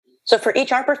So for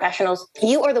HR professionals,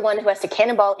 you are the one who has to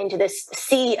cannonball into this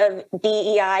sea of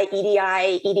DEI,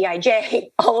 EDI, EDIJ,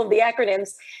 all of the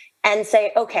acronyms, and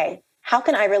say, okay, how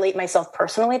can I relate myself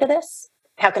personally to this?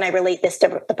 How can I relate this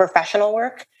to the professional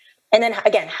work? And then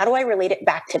again, how do I relate it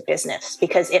back to business?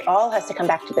 Because it all has to come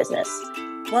back to business.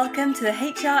 Welcome to the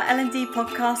HR L&D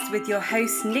podcast with your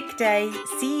host, Nick Day,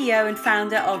 CEO and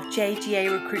founder of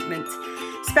JGA Recruitment,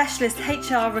 specialist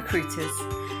HR recruiters.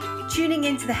 Tuning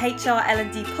into the HR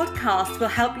L&D podcast will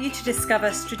help you to discover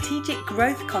strategic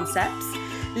growth concepts,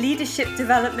 leadership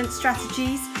development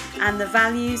strategies, and the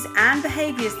values and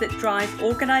behaviours that drive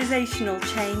organisational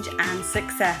change and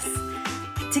success.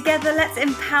 Together, let's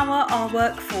empower our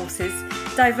workforces,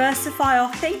 diversify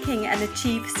our thinking, and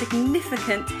achieve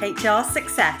significant HR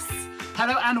success.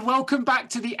 Hello and welcome back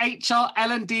to the HR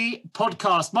L&D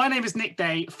podcast. My name is Nick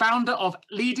Day, founder of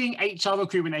leading HR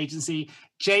recruitment agency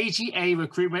JGA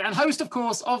Recruitment and host, of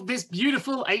course, of this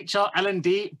beautiful HR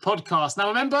L&D podcast. Now,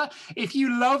 remember, if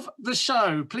you love the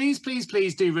show, please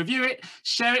do review it,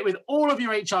 share it with all of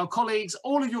your HR colleagues,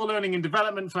 all of your learning and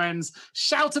development friends,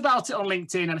 shout about it on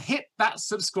LinkedIn and hit that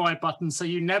subscribe button so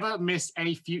you never miss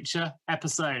a future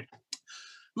episode.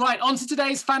 Right, on to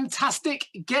today's fantastic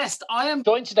guest. I am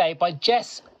joined today by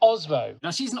Jess Osrow.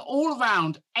 Now, she's an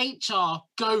all-round HR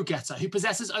go-getter who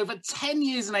possesses over 10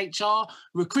 years in HR,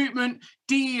 recruitment,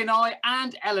 DE&I,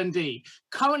 and L&D.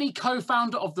 Currently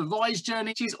co-founder of the Rise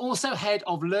Journey, she's also head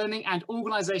of learning and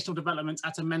organizational development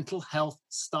at a mental health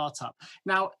startup.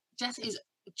 Now, Jess is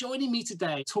joining me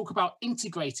today to talk about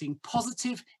integrating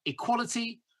positive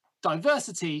equality,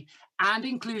 diversity, and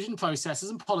inclusion processes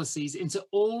and policies into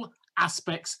all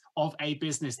aspects of a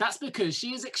business. That's because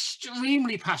she is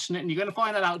extremely passionate, and you're going to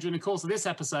find that out during the course of this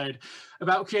episode,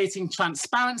 about creating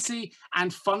transparency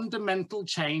and fundamental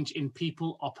change in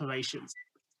people operations.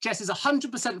 Jess is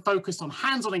 100% focused on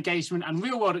hands-on engagement and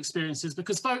real-world experiences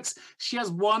because, folks, she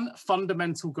has one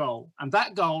fundamental goal, and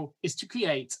that goal is to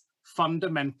create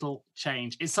fundamental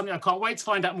change. It's something I can't wait to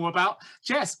find out more about.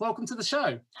 Jess, welcome to the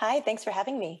show. Hi, thanks for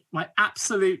having me. My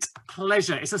absolute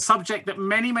pleasure. It's a subject that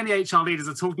many HR leaders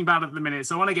are talking about at the minute,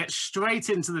 so I want to get straight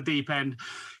into the deep end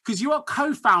because you are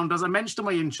co-founder, as I mentioned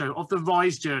in my intro, of the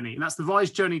Rise Journey, and that's the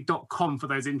risejourney.com for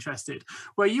those interested,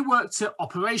 where you work to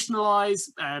operationalize,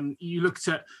 you looked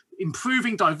at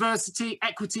improving diversity,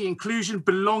 equity, inclusion,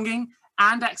 belonging,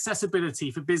 and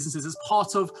accessibility for businesses as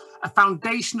part of a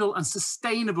foundational and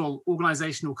sustainable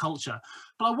organizational culture.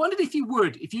 But I wondered if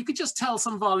you could just tell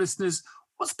some of our listeners,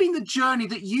 what's been the journey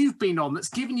that you've been on that's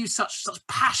given you such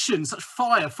passion, such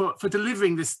fire for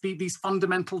delivering these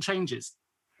fundamental changes?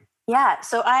 Yeah,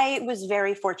 so I was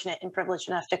very fortunate and privileged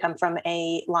enough to come from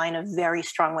a line of very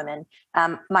strong women.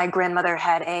 My grandmother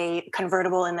had a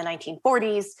convertible in the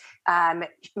 1940s.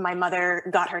 My mother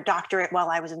got her doctorate while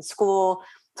I was in school.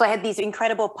 So I had these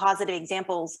incredible positive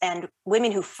examples and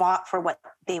women who fought for what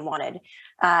they wanted.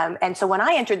 And so when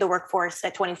I entered the workforce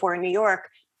at 24 in New York,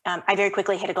 I very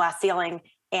quickly hit a glass ceiling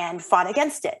and fought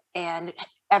against it. And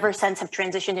ever since have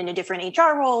transitioned into different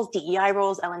HR roles, DEI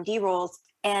roles, L&D roles.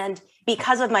 And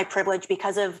because of my privilege,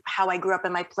 because of how I grew up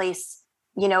in my place,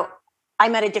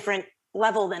 I'm at a different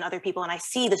level than other people. And I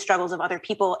see the struggles of other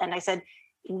people. And I said,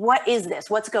 what is this?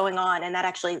 What's going on? And that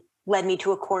actually led me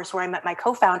to a course where I met my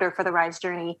co-founder for the Rise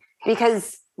Journey,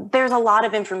 because there's a lot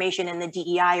of information in the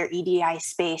DEI or EDI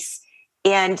space,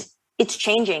 and it's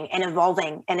changing and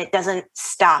evolving, and it doesn't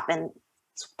stop. And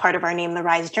it's part of our name, the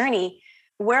Rise Journey.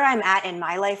 Where I'm at in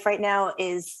my life right now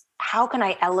is, how can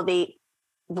I elevate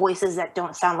voices that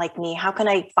don't sound like me? How can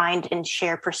I find and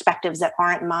share perspectives that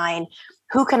aren't mine?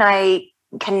 Who can I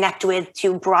connect with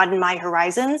to broaden my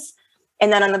horizons?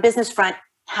 And then on the business front,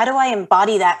 how do I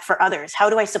embody that for others? How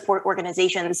do I support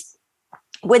organizations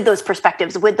with those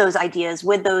perspectives, with those ideas,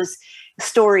 with those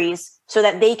stories, so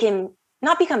that they can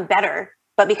not become better,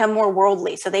 but become more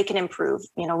worldly, so they can improve?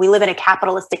 We live in a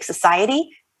capitalistic society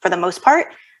for the most part.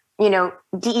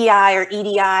 DEI or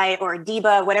EDI or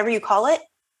DEBA, whatever you call it,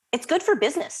 it's good for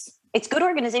business. It's good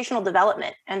organizational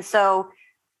development. And so,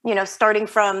 starting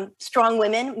from strong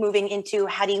women, moving into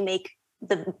how do you make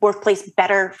the workplace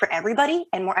better for everybody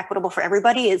and more equitable for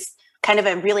everybody is kind of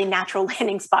a really natural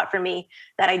landing spot for me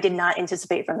that I did not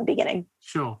anticipate from the beginning.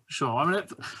 Sure. I mean,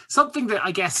 something that I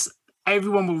guess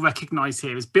everyone will recognize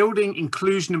here is building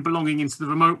inclusion and belonging into the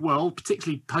remote world,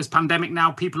 particularly post-pandemic. Now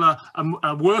people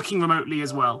are working remotely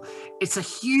as well. It's a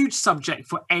huge subject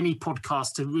for any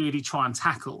podcast to really try and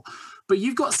tackle. But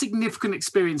you've got significant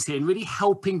experience here in really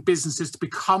helping businesses to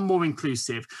become more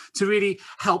inclusive, to really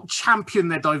help champion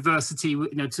their diversity,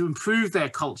 to improve their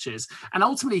cultures, and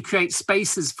ultimately create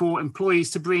spaces for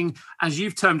employees to bring, as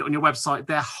you've termed it on your website,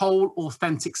 their whole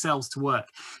authentic selves to work.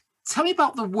 Tell me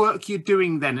about the work you're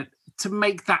doing then to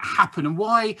make that happen, and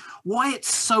why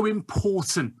it's so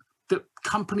important that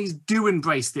companies do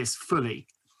embrace this fully.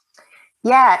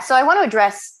 Yeah, so I want to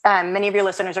address, many of your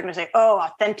listeners are going to say, oh,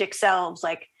 authentic selves,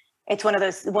 like it's one of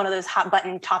those hot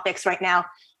button topics right now.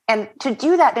 And to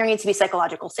do that, there needs to be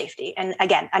psychological safety. And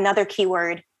again, another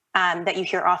keyword that you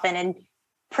hear often. And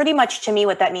pretty much to me,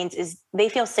 what that means is they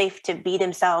feel safe to be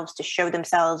themselves, to show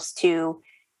themselves, to,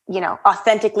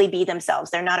 authentically be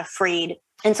themselves. They're not afraid.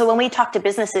 And so when we talk to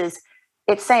businesses,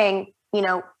 it's saying,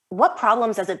 what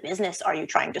problems as a business are you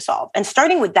trying to solve? And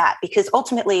starting with that, because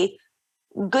ultimately,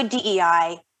 good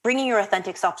DEI, bringing your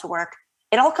authentic self to work,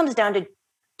 it all comes down to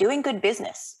doing good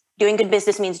business. Doing good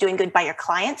business means doing good by your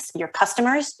clients, your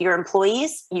customers, your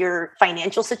employees, your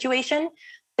financial situation.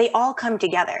 They all come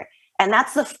together. And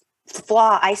that's the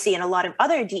flaw I see in a lot of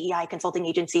other DEI consulting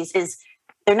agencies is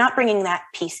they're not bringing that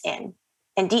piece in.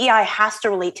 And DEI has to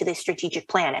relate to the strategic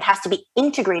plan. It has to be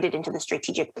integrated into the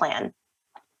strategic plan.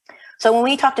 So when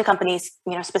we talk to companies,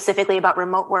 specifically about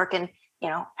remote work, and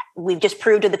we've just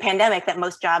proved with the pandemic that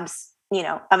most jobs,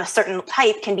 of a certain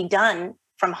type can be done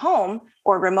from home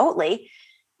or remotely.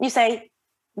 You say,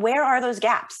 where are those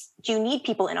gaps? Do you need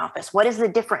people in office? What is the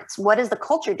difference? What is the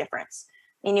culture difference?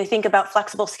 And you think about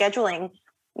flexible scheduling,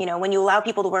 when you allow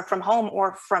people to work from home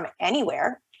or from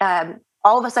anywhere,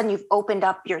 all of a sudden you've opened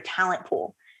up your talent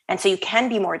pool. And so you can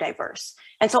be more diverse.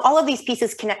 And so all of these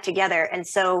pieces connect together. And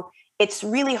so it's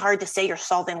really hard to say you're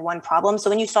solving one problem.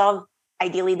 So when you solve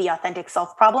ideally the authentic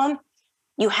self problem,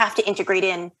 you have to integrate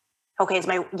in, okay, is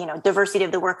my, diversity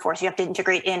of the workforce. You have to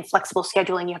integrate in flexible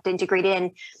scheduling. You have to integrate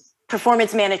in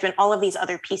performance management, all of these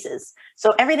other pieces.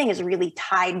 So everything is really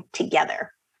tied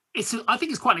together. I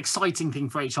think it's quite an exciting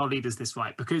thing for HR leaders, this,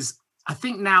 right? Because I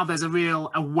think now there's a real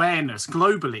awareness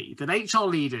globally that HR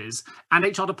leaders and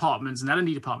HR departments and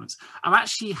L&D departments are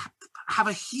actually have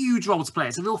a huge role to play.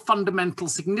 It's a real fundamental,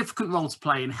 significant role to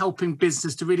play in helping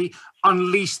business to really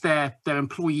unleash their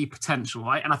employee potential,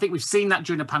 right? And I think we've seen that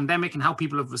during the pandemic and how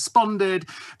people have responded,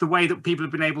 the way that people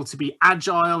have been able to be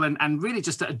agile and really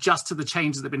just to adjust to the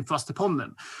changes that have been thrust upon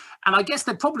them. And I guess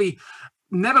they've probably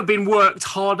never been worked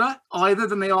harder either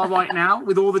than they are right now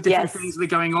with all the different things that are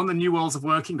going on, the new worlds of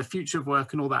working, the future of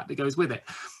work and all that goes with it.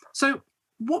 So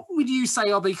what would you say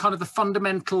are the kind of the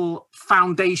fundamental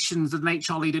foundations that an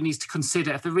HR leader needs to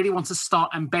consider if they really want to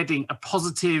start embedding a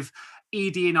positive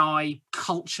ED&I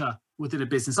culture within a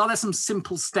business? Are there some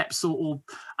simple steps or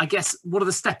I guess, what are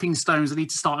the stepping stones they need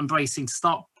to start embracing to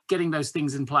start getting those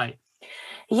things in play?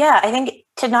 Yeah, I think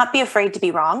to not be afraid to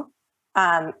be wrong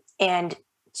and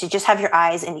to just have your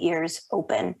eyes and ears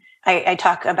open. I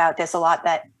talk about this a lot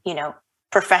that,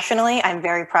 professionally, I'm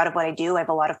very proud of what I do. I have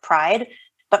a lot of pride.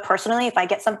 But personally, if I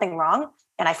get something wrong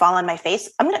and I fall on my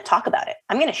face, I'm going to talk about it.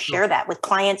 I'm going to share that with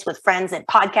clients, with friends, and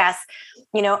podcasts.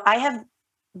 I have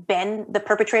been the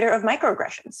perpetrator of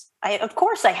microaggressions. Of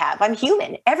course I have. I'm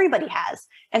human. Everybody has.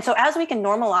 And so as we can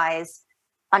normalize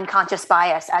unconscious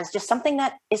bias as just something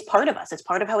that is part of us, it's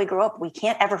part of how we grow up. We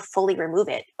can't ever fully remove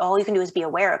it. All you can do is be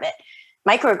aware of it.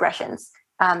 Microaggressions.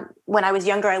 When I was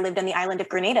younger, I lived on the island of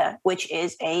Grenada, which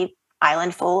is a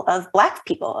island full of Black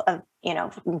people, of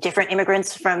different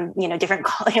immigrants from different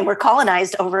were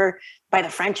colonized over by the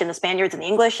French and the Spaniards and the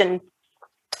English. And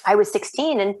I was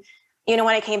 16, and when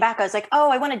I came back, I was like, oh,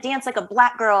 I want to dance like a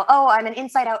Black girl. Oh, I'm an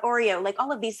inside out Oreo. Like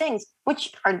all of these things,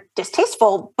 which are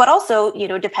distasteful, but also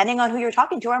depending on who you're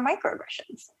talking to, are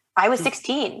microaggressions. I was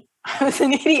 16. I was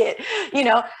an idiot,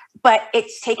 but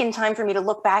it's taken time for me to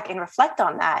look back and reflect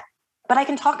on that. But I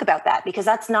can talk about that because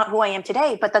that's not who I am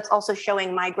today, but that's also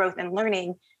showing my growth and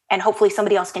learning. And hopefully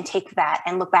somebody else can take that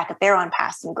and look back at their own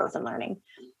past and growth and learning.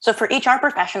 So for HR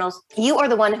professionals, you are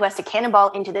the one who has to cannonball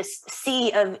into this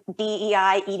sea of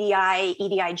DEI, EDI,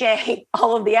 EDIJ,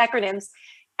 all of the acronyms,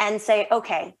 and say,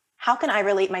 okay, how can I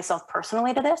relate myself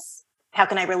personally to this? How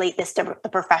can I relate this to the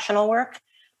professional work?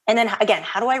 And then again,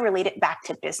 how do I relate it back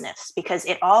to business? Because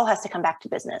it all has to come back to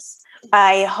business.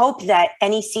 I hope that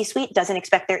any C-suite doesn't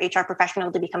expect their HR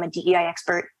professional to become a DEI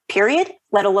expert, period,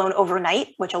 let alone overnight,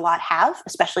 which a lot have,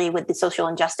 especially with the social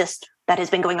injustice that has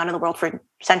been going on in the world for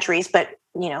centuries. But,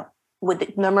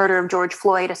 with the murder of George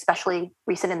Floyd, especially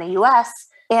recent in the US,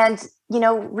 and,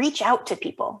 reach out to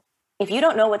people. If you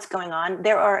don't know what's going on,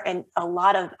 there are a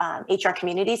lot of HR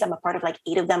communities. I'm a part of like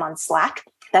 8 of them on Slack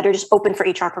that are just open for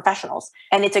HR professionals.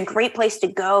 And it's a great place to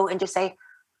go and just say,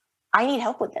 I need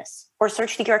help with this, or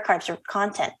search the archives for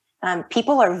content.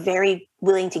 People are very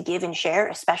willing to give and share,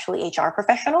 especially HR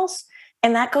professionals.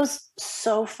 And that goes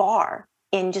so far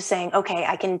in just saying, okay,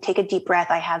 I can take a deep breath.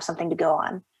 I have something to go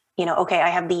on. Okay, I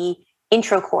have the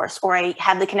intro course, or I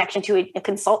have the connection to a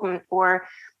consultant, or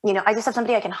I just have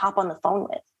somebody I can hop on the phone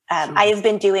with. Sure. I have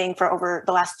been doing for over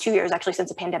the last 2 years, actually, since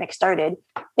the pandemic started.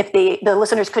 If the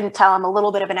listeners couldn't tell, I'm a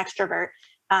little bit of an extrovert.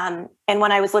 And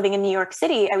when I was living in New York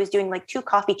City, I was doing like 2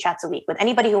 coffee chats a week with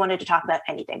anybody who wanted to talk about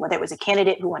anything, whether it was a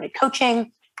candidate who wanted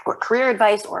coaching or career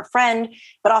advice or a friend,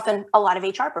 but often a lot of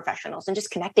HR professionals, and just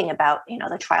connecting about,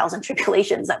 the trials and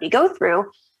tribulations that we go through.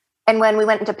 And when we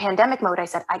went into pandemic mode, I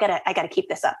said, I gotta keep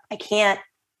this up. I can't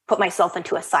put myself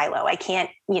into a silo. I can't,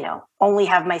 only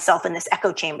have myself in this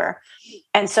echo chamber.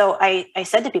 And so I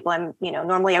said to people,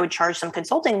 normally I would charge some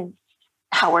consulting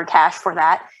hour cash for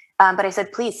that. But I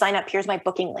said, please sign up. Here's my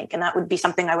booking link. And that would be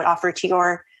something I would offer to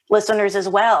your listeners as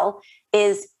well,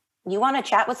 is you want to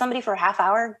chat with somebody for a half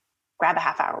hour, grab a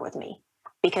half hour with me,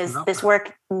 because this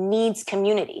work needs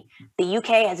community. The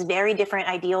UK has very different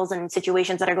ideals and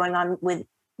situations that are going on with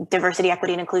diversity,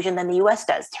 equity, and inclusion than the US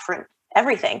does, different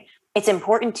everything. It's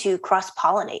important to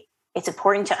cross-pollinate. It's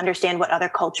important to understand what other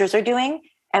cultures are doing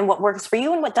and what works for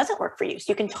you and what doesn't work for you.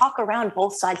 So you can talk around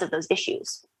both sides of those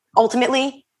issues.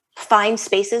 Ultimately, find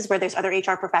spaces where there's other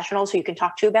HR professionals who you can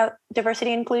talk to about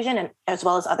diversity and inclusion, and as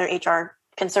well as other HR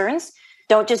concerns.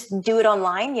 Don't just do it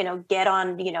online, get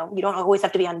on, you don't always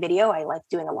have to be on video. I like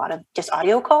doing a lot of just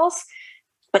audio calls,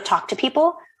 but talk to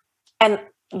people and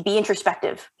be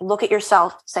introspective. Look at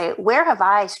yourself, say, where have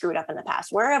I screwed up in the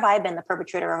past? Where have I been the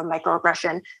perpetrator of a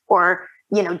microaggression or,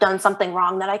 done something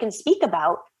wrong that I can speak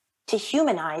about to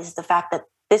humanize the fact that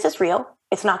this is real.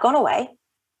 It's not going away.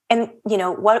 And,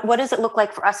 what does it look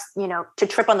like for us, to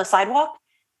trip on the sidewalk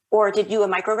or to do a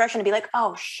microaggression and be like,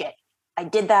 oh shit, I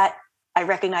did that. I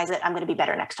recognize it. I'm going to be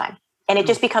better next time. And it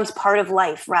just becomes part of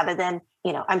life rather than,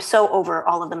 I'm so over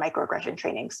all of the microaggression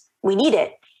trainings. We need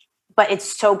it, but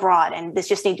it's so broad, and we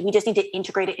just need to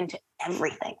integrate it into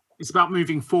everything. It's about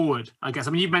moving forward, I guess.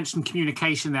 I mean, you've mentioned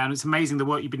communication there, and it's amazing the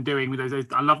work you've been doing with those.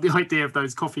 I love the idea of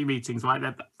those coffee meetings, right?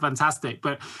 They're fantastic.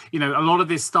 But, a lot of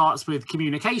this starts with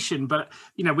communication. But,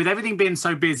 with everything being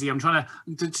so busy, I'm trying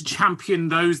to champion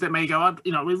those that may go,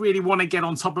 we really want to get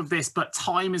on top of this, but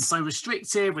time is so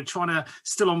restrictive. We're trying to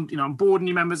still onboard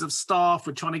new members of staff.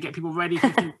 We're trying to get people ready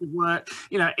for work.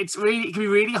 It can be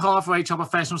really hard for HR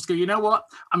professionals to go, you know what?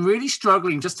 I'm really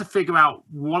struggling just to figure out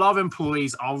what our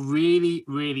employees are really,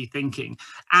 really thinking.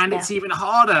 And it's even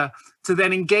harder to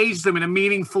then engage them in a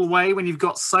meaningful way when you've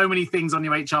got so many things on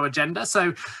your HR agenda.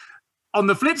 So on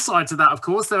the flip side to that, of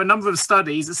course, there are a number of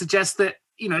studies that suggest that,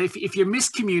 if you're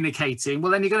miscommunicating,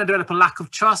 well, then you're going to develop a lack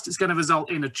of trust. It's going to result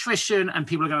in attrition, and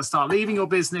people are going to start leaving your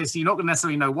business. You're not going to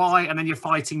necessarily know why, and then you're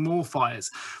fighting more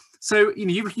fires. So,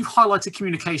 you've highlighted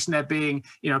communication there being,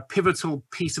 a pivotal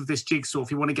piece of this jigsaw if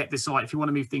you want to get this right, if you want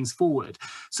to move things forward.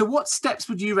 So what steps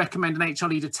would you recommend an HR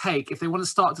leader take if they want to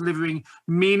start delivering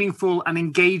meaningful and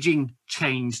engaging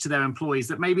change to their employees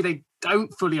that maybe they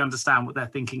don't fully understand what they're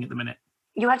thinking at the minute?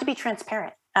 You have to be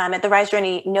transparent. At the Rise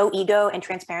Journey, no ego and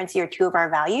transparency are 2 of our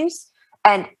values.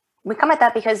 And we come at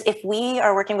that because if we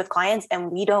are working with clients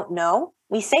and we don't know,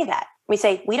 we say that. We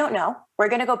say, we don't know. We're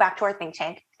going to go back to our think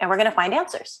tank and we're going to find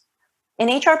answers. And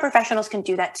HR professionals can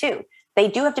do that too. They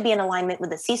do have to be in alignment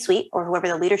with the C-suite or whoever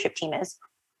the leadership team is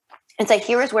and say,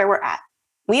 here is where we're at.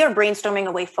 We are brainstorming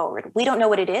a way forward. We don't know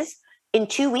what it is. In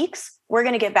 2 weeks, we're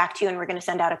going to get back to you and we're going to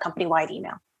send out a company-wide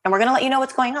email and we're going to let you know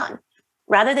what's going on.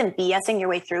 Rather than BSing your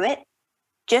way through it,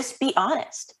 just be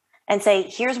honest and say,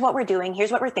 here's what we're doing.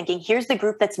 Here's what we're thinking. Here's the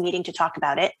group that's meeting to talk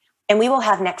about it. And we will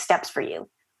have next steps for you.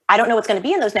 I don't know what's going to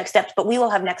be in those next steps, but we will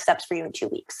have next steps for you in 2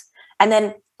 weeks. And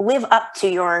then live up to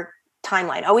your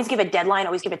timeline. Always give a deadline,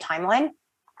 always give a timeline.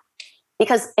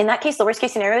 Because in that case, the worst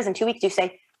case scenario is in 2 weeks, you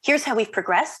say, here's how we've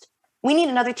progressed. We need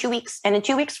another 2 weeks. And in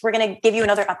 2 weeks, we're going to give you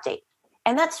another update.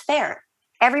 And that's fair.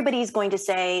 Everybody's going to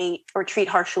say or treat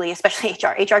harshly, especially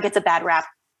HR. HR gets a bad rap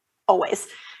always.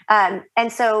 But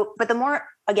the more,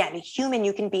 again, human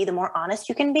you can be, the more honest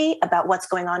you can be about what's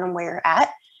going on and where you're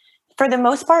at. For the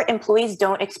most part, employees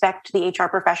don't expect the HR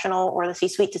professional or the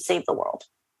C-suite to save the world.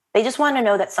 They just want to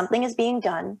know that something is being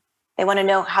done. They want to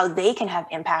know how they can have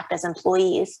impact as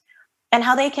employees and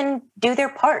how they can do their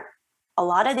part. A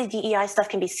lot of the DEI stuff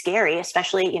can be scary,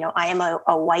 especially, I am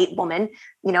a white woman.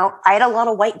 I had a lot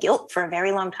of white guilt for a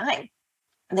very long time.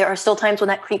 There are still times when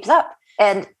that creeps up,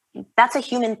 and that's a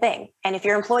human thing. And if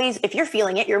you're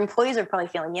feeling it, your employees are probably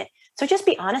feeling it. So just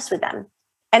be honest with them.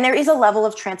 And there is a level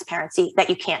of transparency that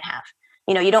you can't have.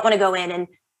 You don't want to go in and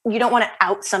you don't want to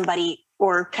out somebody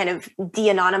or kind of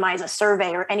de-anonymize a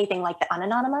survey or anything like that.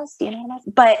 De-anonymize.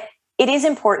 But it is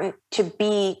important to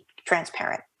be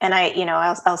transparent. And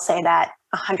I'll say that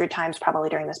 100 times probably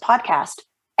during this podcast.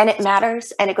 And it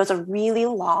matters, and it goes a really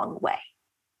long way.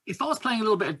 If I was playing a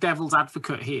little bit of devil's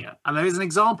advocate here, and there is an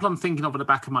example I'm thinking of at the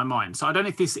back of my mind. So I don't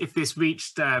know if this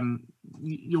reached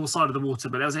your side of the water,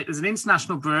 but there's an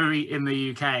international brewery in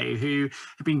the UK who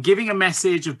have been giving a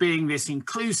message of being this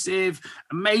inclusive,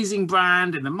 amazing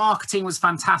brand, and the marketing was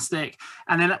fantastic.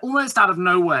 And then almost out of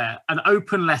nowhere, an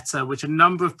open letter, which a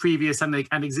number of previous and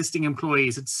existing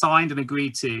employees had signed and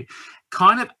agreed to,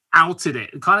 kind of outed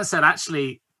it. It kind of said,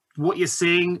 actually, what you're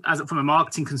seeing from a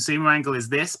marketing consumer angle is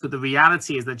this, but the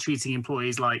reality is they're treating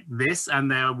employees like this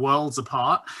and they're worlds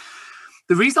apart.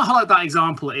 The reason I highlight that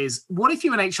example is, what if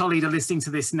you're an HR leader listening to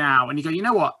this now and you go, you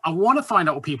know what, I want to find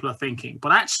out what people are thinking,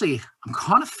 but actually I'm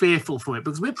kind of fearful for it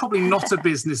because we're probably not a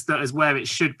business that is where it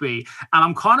should be. And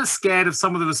I'm kind of scared of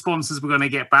some of the responses we're going to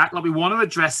get back. Like, we want to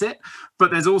address it,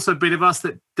 but there's also a bit of us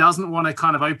that doesn't want to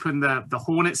kind of open the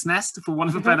hornet's nest, for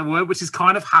want of a better word, which has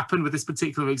kind of happened with this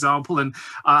particular example. And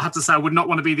I have to say, I would not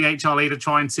want to be the HR leader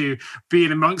trying to be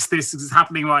in amongst this as it's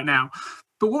happening right now.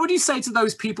 But what would you say to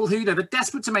those people who, they're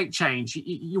desperate to make change?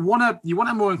 You want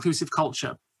a more inclusive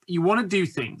culture. You want to do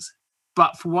things,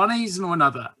 but for one reason or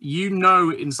another, you know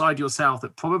inside yourself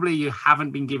that probably you haven't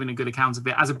been given a good account of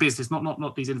it as a business,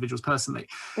 not these individuals personally,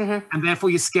 and therefore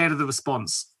you're scared of the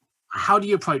response. How do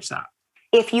you approach that?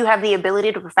 If you have the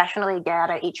ability to professionally get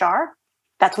out of HR,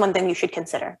 that's one thing you should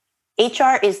consider.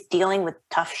 HR is dealing with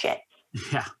tough shit.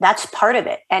 Yeah, that's part of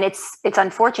it. And it's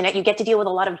unfortunate. You get to deal with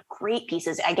a lot of great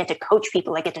pieces. I get to coach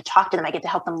people. I get to talk to them. I get to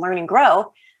help them learn and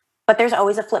grow. But there's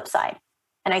always a flip side.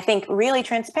 And I think really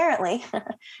transparently,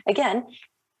 again,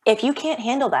 if you can't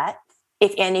handle that,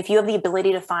 if you have the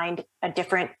ability to find a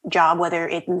different job, whether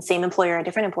it's the same employer or a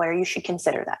different employer, you should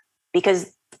consider that,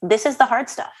 because this is the hard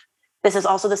stuff. This is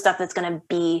also the stuff that's going to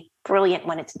be brilliant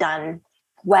when it's done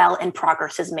well and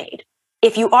progress is made.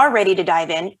 If you are ready to dive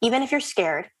in, even if you're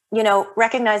scared,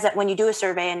 recognize that when you do a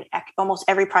survey, and almost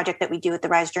every project that we do at the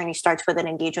Rise Journey starts with an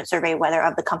engagement survey, whether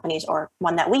of the companies or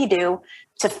one that we do,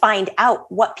 to find out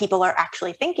what people are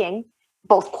actually thinking,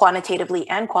 both quantitatively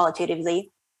and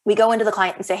qualitatively. We go into the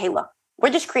client and say, hey, look, we're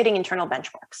just creating internal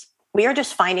benchmarks. We are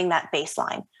just finding that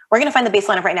baseline. We're going to find the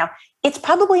baseline of right now. It's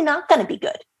probably not going to be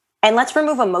good. And let's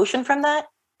remove emotion from that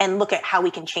and look at how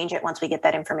we can change it once we get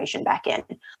that information back in.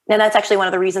 And that's actually one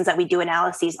of the reasons that we do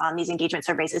analyses on these engagement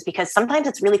surveys, is because sometimes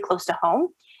it's really close to home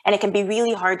and it can be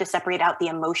really hard to separate out the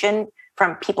emotion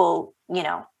from people,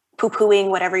 poo-pooing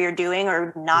whatever you're doing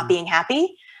or not being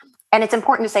happy. And it's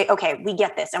important to say, okay, we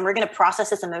get this and we're going to process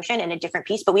this emotion in a different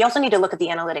piece, but we also need to look at the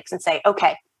analytics and say,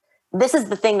 okay, this is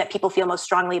the thing that people feel most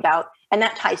strongly about, and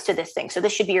that ties to this thing. So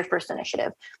this should be your first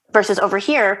initiative. Versus over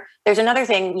here, there's another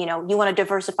thing, you want to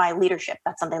diversify leadership.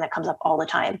 That's something that comes up all the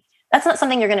time. That's not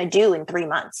something you're going to do in 3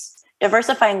 months.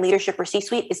 Diversifying leadership or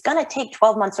C-suite is going to take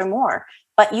 12 months or more,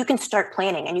 but you can start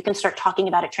planning and you can start talking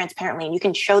about it transparently, and you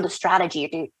can show the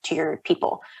strategy to your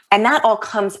people. And that all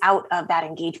comes out of that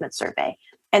engagement survey.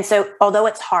 And so although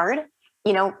it's hard,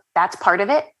 that's part of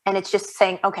it. And it's just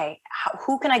saying, okay,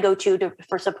 who can I go to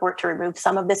for support to remove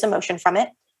some of this emotion from it,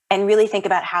 and really think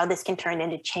about how this can turn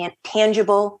into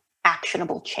tangible,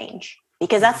 actionable change,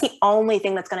 because that's the only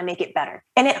thing that's going to make it better.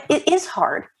 And it is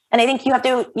hard. And I think you have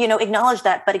to, acknowledge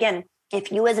that. But again,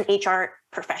 if you as an HR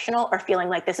professional are feeling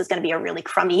like this is going to be a really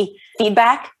crummy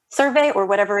feedback survey or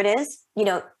whatever it is,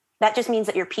 that just means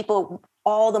that your people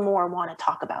all the more want to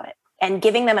talk about it, and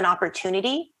giving them an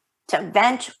opportunity to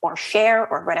vent or share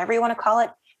or whatever you want to call it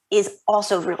is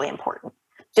also really important.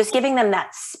 Just giving them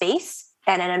that space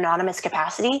and an anonymous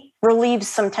capacity relieves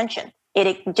some tension.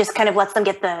 It just kind of lets them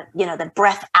get the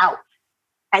breath out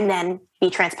and then be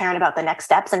transparent about the next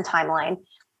steps and timeline.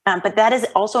 But that is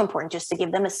also important, just to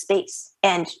give them a space.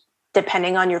 And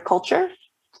depending on your culture,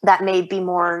 that may be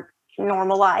more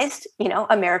normalized.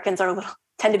 Americans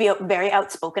tend to be very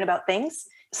outspoken about things.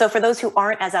 So for those who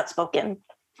aren't as outspoken,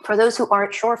 for those who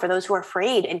aren't sure, for those who are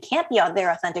afraid and can't be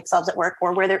their authentic selves at work,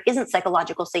 or where there isn't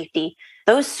psychological safety,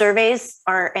 those surveys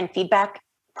and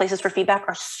places for feedback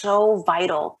are so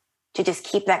vital to just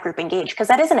keep that group engaged, because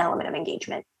that is an element of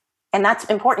engagement. And that's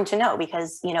important to know,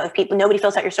 because, if nobody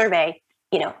fills out your survey,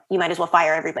 you might as well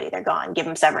fire everybody. They're gone, give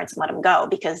them severance and let them go,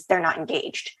 because they're not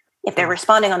engaged. If they're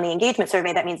responding on the engagement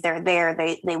survey, that means they're there.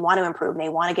 They want to improve. They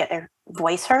want to get their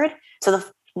voice heard. So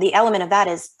the element of that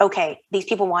is, okay, these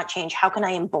people want change. How can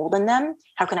I embolden them?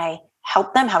 How can I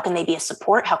help them? How can they be a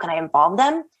support? How can I involve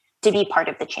them to be part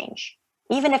of the change?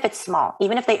 Even if it's small,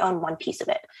 even if they own one piece of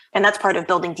it. And that's part of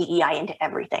building DEI into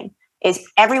everything, is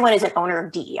everyone is an owner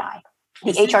of DEI.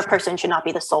 The HR person should not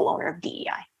be the sole owner of DEI.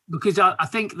 Because I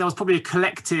think there was probably a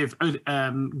collective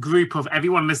group of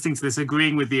everyone listening to this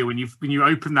agreeing with you when you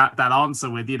open that answer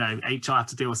with, HR have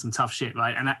to deal with some tough shit,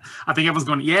 right? And I think everyone's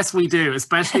gone, yes, we do,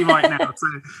 especially right now.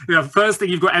 So, first thing,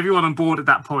 you've got everyone on board at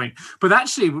that point. But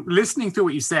actually, listening through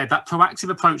what you said, that proactive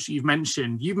approach that you've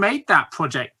mentioned, you made that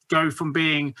project go from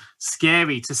being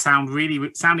scary to sounding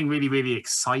really, really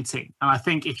exciting. And I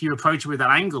think if you approach it with that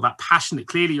angle, that passion that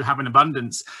clearly you have in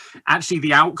abundance, actually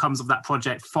the outcomes of that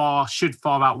project should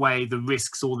far outweigh the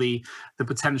risks or the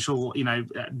potential,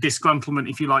 disgruntlement,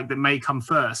 if you like, that may come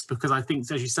first. Because I think,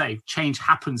 as you say, change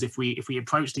happens if we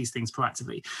approach these things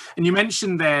proactively. And you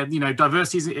mentioned there,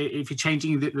 diversity, if you're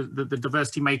changing the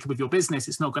diversity makeup of your business,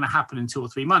 it's not going to happen in 2 or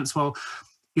 3 months. Well,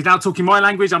 you're now talking my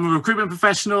language. I'm a recruitment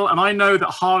professional, and I know that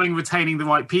hiring, retaining the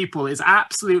right people is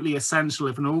absolutely essential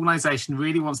if an organization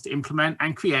really wants to implement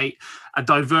and create a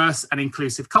diverse and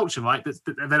inclusive culture, right? That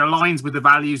aligns with the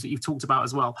values that you've talked about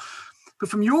as well. But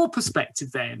from your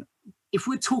perspective then, if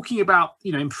we're talking about,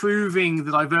 improving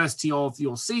the diversity of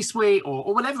your C-suite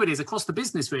or whatever it is across the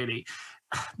business, really,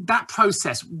 that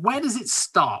process, where does it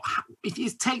start? If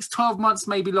it takes 12 months,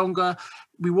 maybe longer,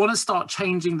 we want to start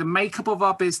changing the makeup of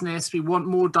our business. We want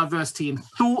more diversity in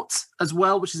thought as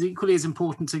well, which is equally as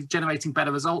important to generating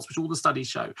better results, which all the studies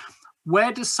show.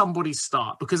 Where does somebody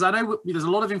start? Because I know there's a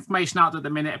lot of information out there at the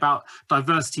minute about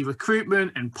diversity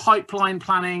recruitment and pipeline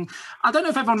planning. I don't know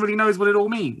if everyone really knows what it all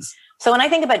means. So when I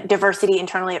think about diversity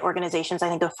internally at organizations, I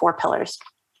think of 4 pillars.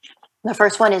 The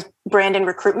first one is brand and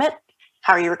recruitment.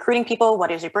 How are you recruiting people? What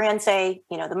does your brand say?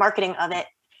 The marketing of it.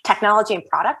 Technology and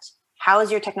product. How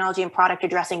is your technology and product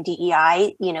addressing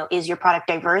DEI? Is your product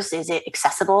diverse? Is it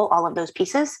accessible? All of those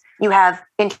pieces. You have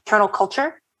internal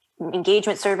culture,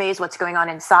 engagement surveys, what's going on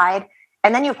inside.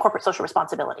 And then you have corporate social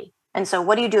responsibility. And so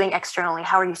what are you doing externally?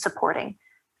 How are you supporting?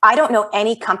 I don't know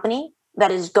any company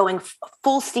that is going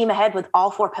full steam ahead with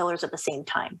all 4 pillars at the same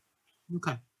time.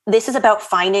 Okay. This is about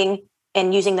finding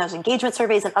and using those engagement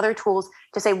surveys and other tools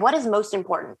to say, what is most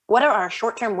important? What are our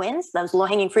short-term wins? Those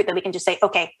low-hanging fruit that we can just say,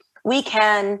 okay, we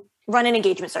can run an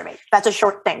engagement survey. That's a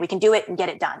short thing. We can do it and get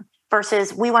it done.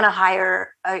 Versus we want to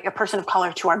hire a person of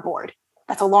color to our board.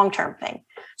 That's a long-term thing.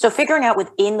 So figuring out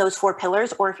within those 4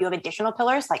 pillars, or if you have additional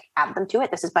pillars, like add them to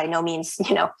it. This is by no means,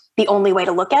 the only way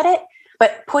to look at it.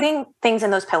 But putting things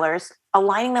in those pillars,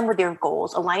 aligning them with your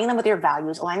goals, aligning them with your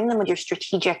values, aligning them with your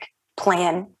strategic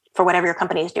plan for whatever your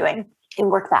company is doing, and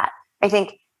work that. I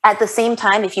think at the same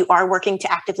time, if you are working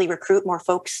to actively recruit more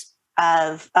folks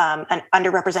of an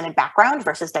underrepresented background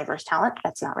versus diverse talent,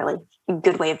 that's not really a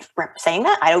good way of saying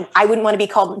that. I wouldn't want to be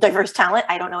called diverse talent.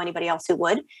 I don't know anybody else who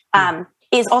would.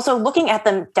 Is also looking at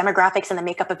the demographics and the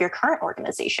makeup of your current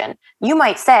organization. You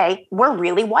might say, we're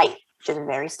really white, which is a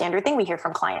very standard thing we hear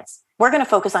from clients. We're going to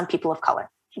focus on people of color,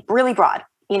 really broad,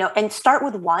 and start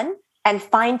with one and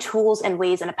find tools and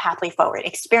ways and a pathway forward.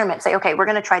 Experiment, say, okay, we're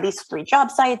going to try these 3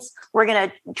 job sites. We're going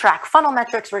to track funnel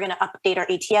metrics. We're going to update our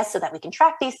ATS so that we can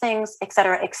track these things, et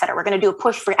cetera, et cetera. We're going to do a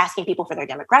push for asking people for their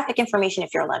demographic information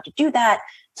if you're allowed to do that,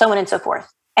 so on and so forth.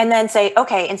 And then say,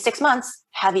 okay, in 6 months,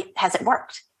 has it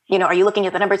worked? Are you looking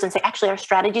at the numbers and say, actually, our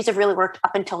strategies have really worked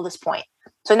up until this point.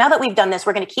 So now that we've done this,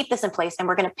 we're going to keep this in place and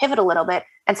we're going to pivot a little bit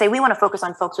and say, we want to focus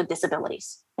on folks with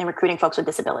disabilities and recruiting folks with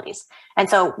disabilities. And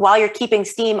so while you're keeping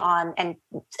steam on and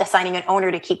assigning an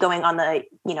owner to keep going on the,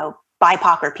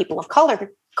 BIPOC or people of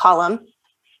color column,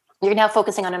 you're now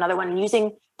focusing on another one and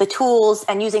using the tools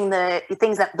and using the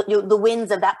things that the wins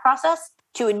of that process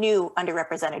to a new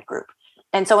underrepresented group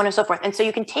and so on and so forth. And so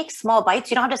you can take small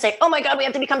bites. You don't have to say, oh my God, we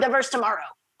have to become diverse tomorrow.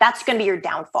 That's going to be your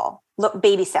downfall. Look,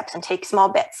 baby steps and take small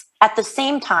bits. At the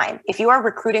same time, if you are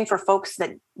recruiting for folks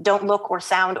that don't look or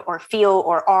sound or feel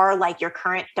or are like your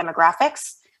current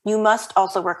demographics, you must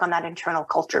also work on that internal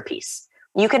culture piece.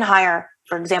 You can hire,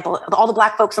 for example, all the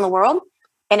Black folks in the world.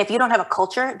 And if you don't have a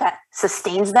culture that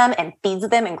sustains them and feeds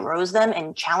them and grows them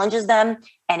and challenges them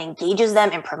and engages them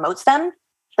and promotes them,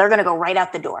 they're going to go right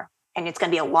out the door. And it's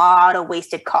going to be a lot of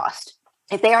wasted cost.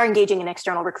 If they are engaging an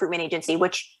external recruitment agency,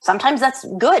 which sometimes that's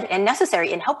good and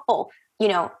necessary and helpful,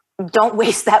 don't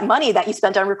waste that money that you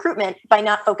spent on recruitment by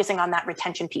not focusing on that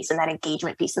retention piece and that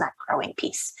engagement piece and that growing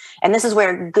piece. And this is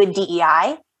where good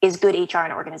DEI is good HR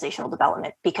and organizational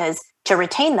development, because to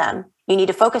retain them, you need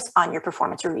to focus on your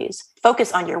performance reviews,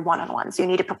 focus on your one-on-ones. You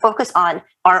need to focus on,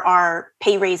 are our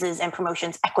pay raises and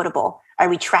promotions equitable? Are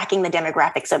we tracking the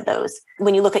demographics of those?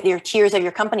 When you look at your tiers of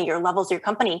your company, your levels of your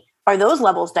company, are those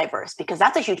levels diverse? Because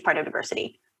that's a huge part of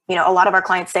diversity. A lot of our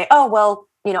clients say, oh, well,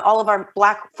 all of our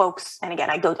Black folks, and again,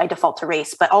 I default to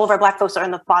race, but all of our Black folks are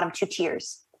in the bottom 2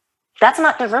 tiers. That's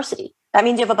not diversity. That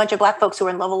means you have a bunch of Black folks who are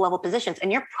in level positions,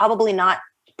 and you're probably not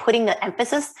putting the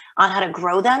emphasis on how to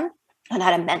grow them and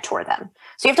how to mentor them.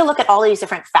 So you have to look at all these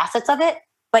different facets of it,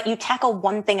 but you tackle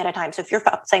one thing at a time. So if you're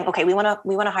saying, okay, we want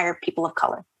to hire people of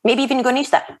color, maybe even go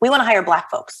niche that. We want to hire Black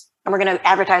folks, and we're going to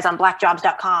advertise on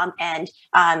blackjobs.com and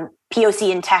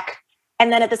POC in tech.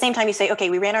 And then at the same time, you say, okay,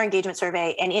 we ran our engagement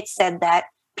survey and it said that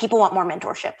people want more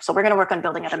mentorship. So we're going to work on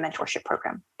building out a mentorship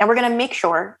program, and we're going to make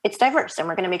sure it's diverse, and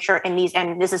we're going to make sure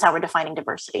and this is how we're defining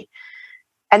diversity.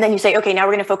 And then you say, okay, now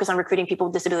we're going to focus on recruiting people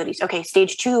with disabilities. Okay,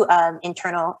 stage 2 of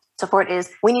internal support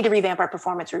is we need to revamp our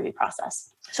performance review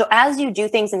process. So as you do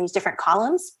things in these different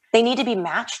columns, they need to be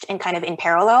matched and kind of in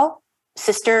parallel,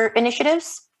 sister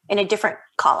initiatives in a different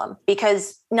column,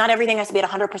 because not everything has to be at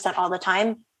 100% all the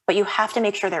time, but you have to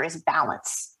make sure there is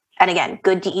balance. And again,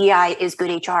 good DEI is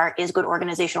good HR, is good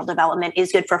organizational development,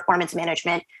 is good performance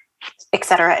management, et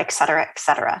cetera, et cetera, et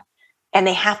cetera. And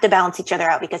they have to balance each other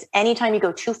out, because anytime you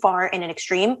go too far in an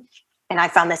extreme, and I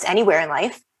found this anywhere in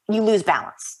life, you lose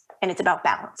balance, and it's about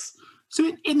balance. So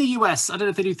in the US, I don't know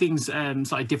if they do things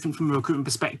slightly different from a recruitment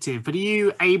perspective, but are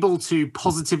you able to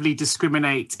positively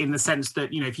discriminate in the sense that,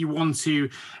 if you want to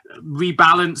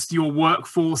rebalance your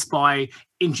workforce by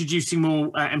introducing more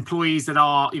employees that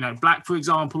are, Black, for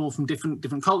example, or from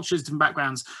different cultures, different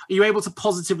backgrounds, are you able to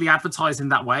positively advertise in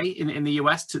that way in the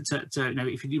US to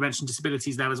if you mentioned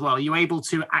disabilities there as well, are you able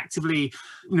to actively,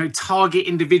 target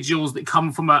individuals that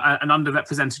come from an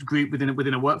underrepresented group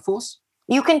within a workforce?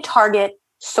 You can target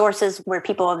sources where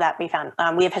people of that be found.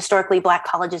 We have historically Black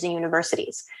colleges and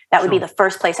universities. That would be the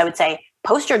first place I would say,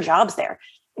 post your jobs there.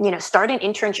 Start an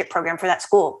internship program for that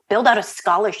school, build out a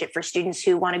scholarship for students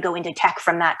who want to go into tech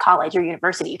from that college or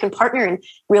university. You can partner in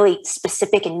really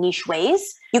specific and niche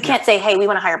ways. You can't say, hey, we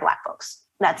want to hire Black folks.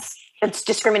 It's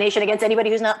discrimination against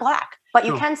anybody who's not Black. But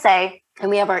you can say,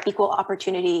 and we have our Equal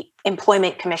Opportunity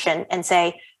Employment Commission, and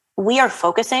say, we are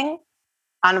focusing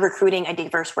on recruiting a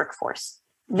diverse workforce.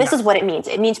 This is what it means.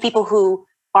 It means people who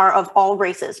are of all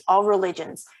races, all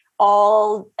religions,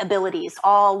 all abilities,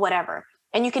 all whatever.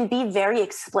 And you can be very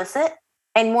explicit,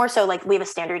 and more so like we have a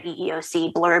standard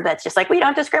EEOC blurb that's just like, we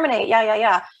don't discriminate.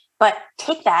 Yeah. But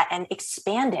take that and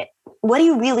expand it. What do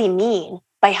you really mean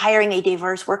by hiring a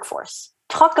diverse workforce?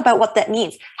 Talk about what that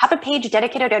means. Have a page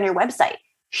dedicated on your website.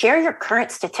 Share your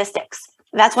current statistics.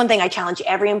 That's one thing I challenge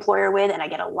every employer with, and I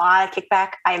get a lot of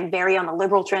kickback. I am very on the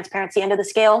liberal transparency end of the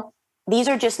scale. These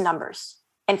are just numbers.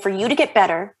 And for you to get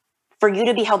better, for you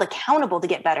to be held accountable to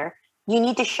get better, you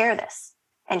need to share this.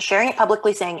 And sharing it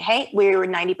publicly, saying, hey, we're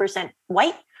 90%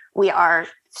 white, we are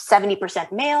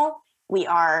 70% male, we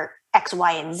are X,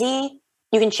 Y, and Z.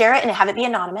 You can share it and have it be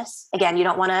anonymous. Again, you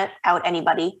don't want to out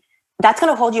anybody. That's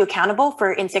going to hold you accountable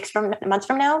for in 6 months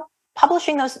from now,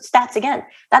 publishing those stats again.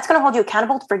 That's going to hold you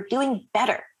accountable for doing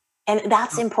better. And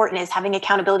that's important, is having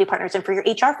accountability partners. And for your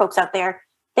HR folks out there,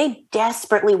 they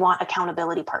desperately want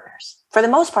accountability partners. For the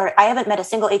most part, I haven't met a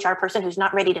single HR person who's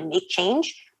not ready to make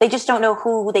change. They just don't know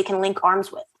who they can link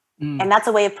arms with. And that's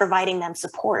a way of providing them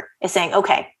support, is saying,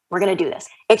 okay, we're going to do this.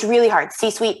 It's really hard.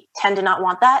 C-suite tend to not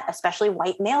want that, especially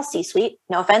white male C-suite.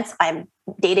 No offense, I'm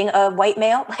dating a white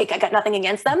male. Like, I got nothing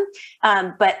against them.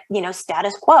 But,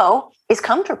 status quo is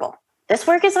comfortable. This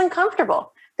work is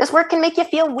uncomfortable. This work can make you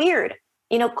feel weird.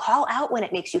 Call out when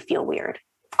it makes you feel weird.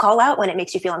 Call out when it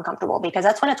makes you feel uncomfortable, because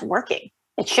that's when it's working.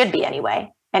 It should be anyway.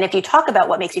 And if you talk about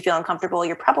what makes you feel uncomfortable,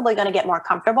 you're probably going to get more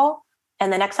comfortable.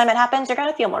 And the next time it happens, you're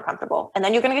going to feel more comfortable. And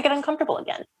then you're going to get uncomfortable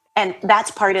again. And that's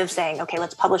part of saying, okay,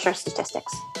 let's publish our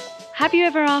statistics. Have you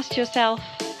ever asked yourself,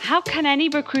 how can any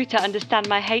recruiter understand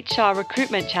my HR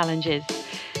recruitment challenges?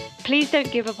 Please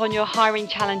don't give up on your hiring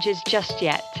challenges just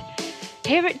yet.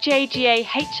 Here at JGA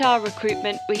HR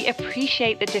Recruitment, we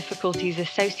appreciate the difficulties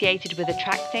associated with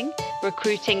attracting,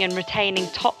 recruiting and retaining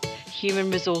top human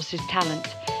resources talent.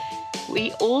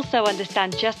 We also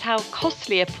understand just how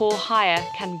costly a poor hire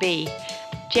can be.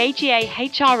 JGA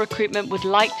HR Recruitment would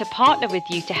like to partner with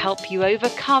you to help you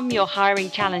overcome your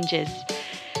hiring challenges.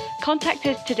 Contact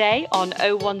us today on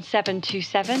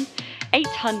 01727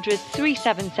 800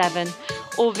 377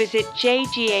 or visit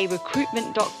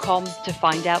jgarecruitment.com to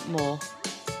find out more.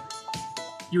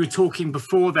 You were talking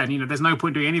before then, there's no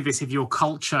point doing any of this if your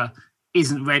culture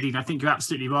isn't ready. And I think you're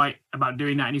absolutely right about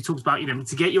doing that. And you talked about,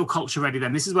 to get your culture ready,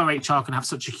 then this is where HR can have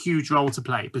such a huge role to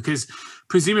play, because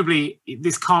presumably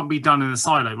this can't be done in a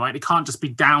silo, right? It can't just be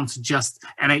down to just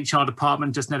an HR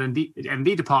department, just an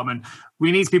L&D department.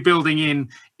 We need to be building in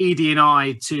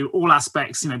ED&I to all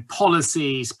aspects,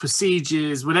 policies,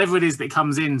 procedures, whatever it is that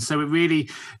comes in. So it really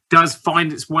does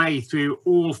find its way through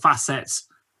all facets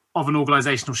of an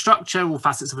organizational structure, all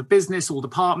facets of a business, all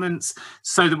departments,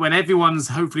 so that when everyone's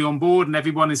hopefully on board and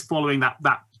everyone is following that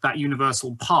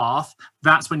universal path,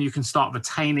 that's when you can start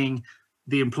retaining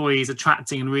the employees,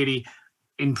 attracting and really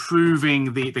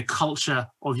improving the culture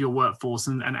of your workforce?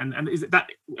 And is that,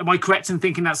 am I correct in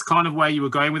thinking that's kind of where you were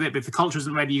going with it? But if the culture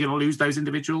isn't ready, you're going to lose those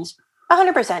individuals?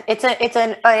 100%.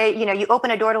 You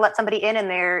open a door to let somebody in and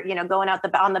they're, going out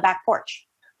on the back porch,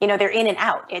 they're in and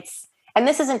out. And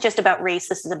this isn't just about race.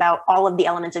 This is about all of the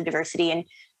elements of diversity. And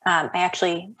I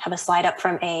actually have a slide up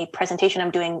from a presentation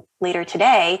I'm doing later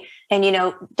today. And,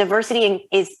 diversity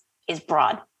is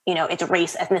broad. It's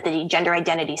race, ethnicity, gender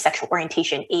identity, sexual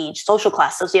orientation, age, social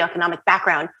class, socioeconomic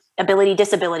background, ability,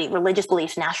 disability, religious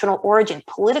beliefs, national origin,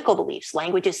 political beliefs,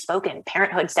 languages spoken,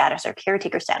 parenthood status or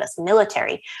caretaker status,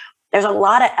 military. There's a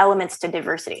lot of elements to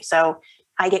diversity. So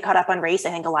I get caught up on race. I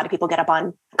think a lot of people get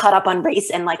caught up on race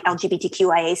and like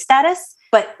LGBTQIA status,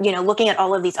 but looking at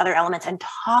all of these other elements and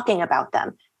talking about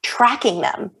them, tracking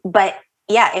them. But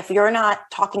yeah, if you're not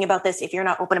talking about this, if you're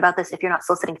not open about this, if you're not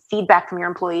soliciting feedback from your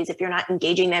employees, if you're not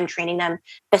engaging them, training them,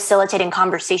 facilitating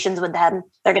conversations with them,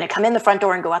 they're going to come in the front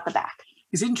door and go out the back.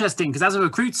 It's interesting because as a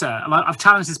recruiter, I've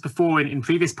challenged this before in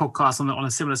previous podcasts on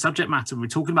a similar subject matter. We're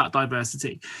talking about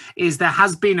diversity. Is there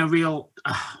has been a real,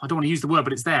 I don't want to use the word,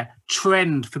 but it's there,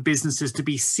 trend for businesses to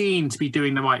be seen to be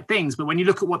doing the right things. But when you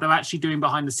look at what they're actually doing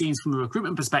behind the scenes from a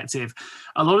recruitment perspective,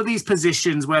 a lot of these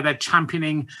positions where they're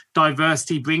championing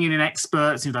diversity, bringing in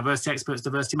experts, diversity experts,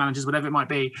 diversity managers, whatever it might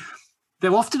be,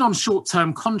 they're often on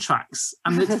short-term contracts.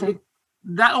 And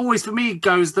that always for me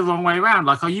goes the wrong way around.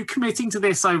 Like, are you committing to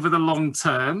this over the long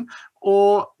term,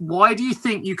 or why do you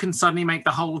think you can suddenly make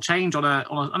the whole change on a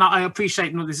and I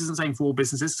appreciate, this isn't saying for all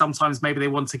businesses, sometimes maybe they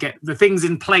want to get the things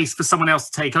in place for someone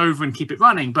else to take over and keep it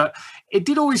running, but it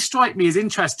did always strike me as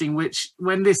interesting, which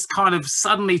when this kind of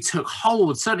suddenly took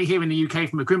hold, certainly here in the UK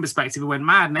from a recruitment perspective, it went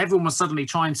mad and everyone was suddenly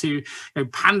trying to,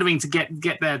 pandering to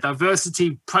get their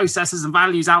diversity processes and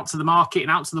values out to the market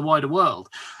and out to the wider world.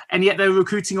 And yet they're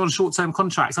recruiting on short-term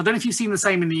contracts. I don't know if you've seen the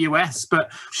same in the US,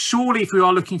 but surely if we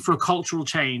are looking for a cultural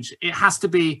change, it has to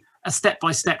be a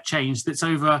step-by-step change that's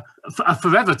over a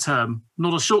forever term,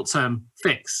 not a short-term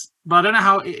fix. But I don't know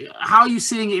how are you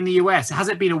seeing it in the US? Has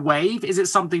it been a wave? Is it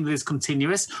something that is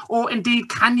continuous? Or indeed,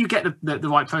 can you get the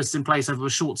right process in place over a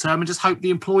short term and just hope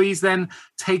the employees then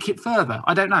take it further?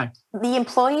 I don't know. The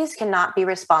employees cannot be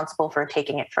responsible for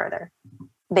taking it further.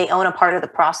 They own a part of the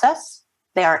process.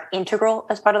 They are integral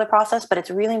as part of the process, but it's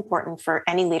really important for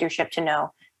any leadership to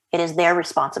know it is their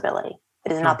responsibility.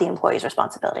 It is not the employee's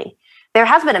responsibility. There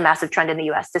has been a massive trend in the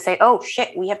US to say, oh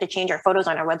shit, we have to change our photos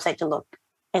on our website to look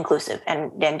inclusive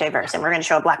and diverse. And we're going to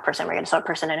show a Black person, we're going to show a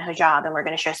person in a hijab, and we're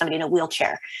going to show somebody in a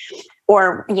wheelchair.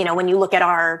 Or, when you look at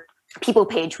our people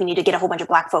page, we need to get a whole bunch of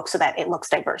Black folks so that it looks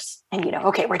diverse. And,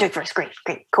 okay, we're diverse. Great,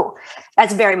 cool. That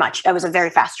was a very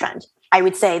fast trend. I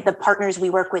would say the partners we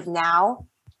work with now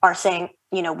are saying,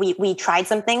 we tried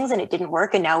some things and it didn't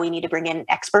work. And now we need to bring in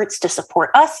experts to support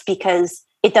us because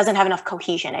it doesn't have enough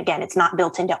cohesion. Again, it's not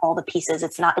built into all the pieces.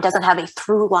 It doesn't have a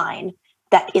through line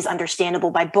that is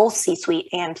understandable by both C-suite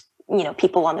and,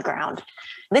 people on the ground.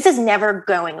 This is never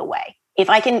going away. If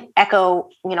I can echo,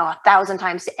 1,000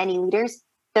 times to any leaders,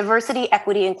 diversity,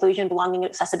 equity, inclusion, belonging,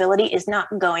 accessibility is not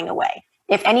going away.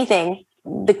 If anything,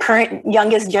 the current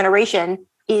youngest generation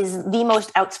is the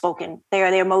most outspoken.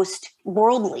 They're most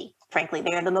worldly. Frankly,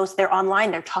 they're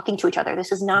online, they're talking to each other.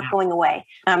 This is not going away.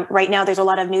 Right now, there's a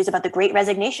lot of news about the Great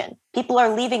Resignation. People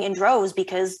are leaving in droves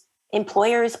because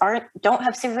employers don't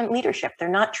have servant leadership. They're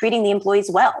not treating the employees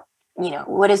well.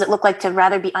 What does it look like to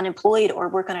rather be unemployed or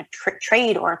work on a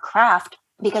trade or a craft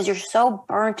because you're so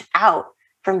burnt out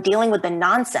from dealing with the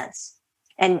nonsense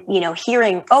and,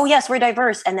 hearing, oh, yes, we're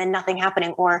diverse, and then nothing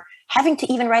happening, or having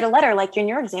to even write a letter, like in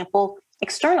your example,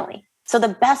 externally. So the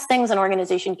best things an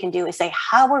organization can do is say,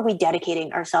 how are we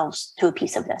dedicating ourselves to a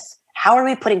piece of this? How are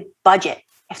we putting budget?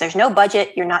 If there's no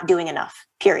budget, you're not doing enough,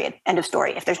 period. End of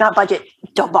story. If there's not budget,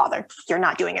 don't bother. You're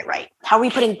not doing it right. How are we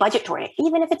putting budget toward it?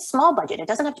 Even if it's small budget, it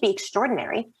doesn't have to be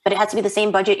extraordinary, but it has to be the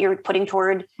same budget you're putting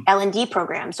toward L&D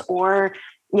programs or,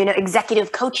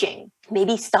 executive coaching.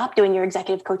 Maybe stop doing your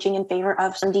executive coaching in favor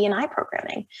of some D&I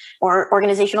programming or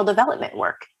organizational development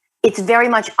work. It's very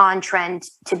much on trend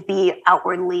to be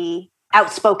outwardly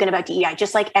outspoken about DEI,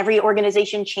 just like every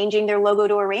organization changing their logo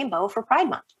to a rainbow for Pride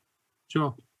Month.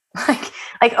 Sure.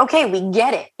 Like, okay, we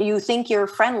get it. You think you're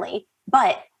friendly,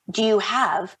 but do you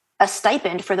have a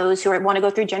stipend for those who want to go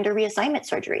through gender reassignment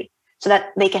surgery so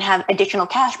that they can have additional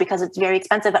cash because it's very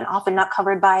expensive and often not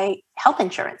covered by health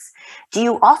insurance? Do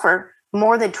you offer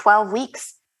more than 12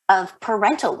 weeks of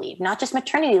parental leave, not just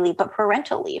maternity leave, but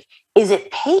parental leave? Is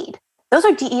it paid? Those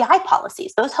are DEI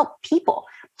policies. Those help people.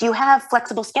 Do you have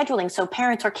flexible scheduling so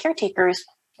parents or caretakers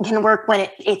can work when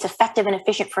it's effective and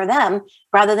efficient for them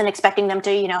rather than expecting them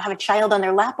to, have a child on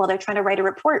their lap while they're trying to write a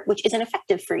report, which isn't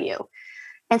effective for you?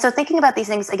 And so thinking about these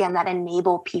things, again, that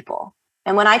enable people.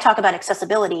 And when I talk about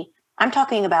accessibility, I'm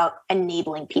talking about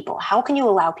enabling people. How can you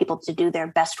allow people to do their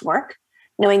best work,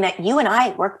 knowing that you and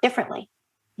I work differently?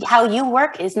 How you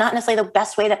work is not necessarily the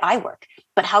best way that I work,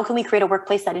 but how can we create a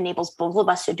workplace that enables both of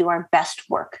us to do our best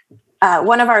work?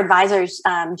 One of our advisors,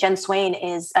 Jen Swain,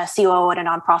 is a COO at a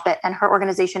nonprofit, and her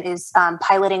organization is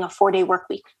piloting a 4-day work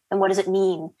week. And what does it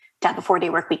mean to have a 4-day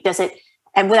work week?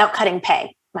 And without cutting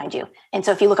pay, mind you. And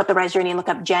so if you look up the Res journey and look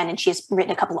up Jen, and she has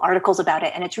written a couple of articles about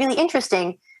it, and it's really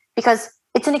interesting because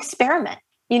it's an experiment.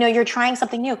 You're trying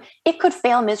something new. It could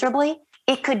fail miserably.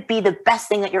 It could be the best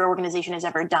thing that your organization has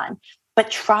ever done, but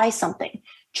try something.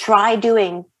 Try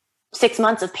doing 6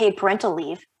 months of paid parental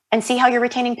leave and see how you're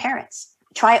retaining parents.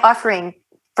 Try offering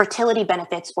fertility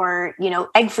benefits or,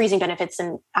 egg freezing benefits.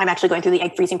 And I'm actually going through the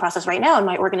egg freezing process right now. And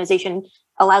my organization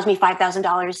allows me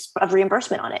 $5,000 of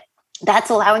reimbursement on it. That's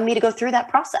allowing me to go through that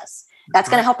process. That's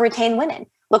going to help retain women.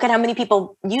 Look at how many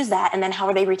people use that. And then how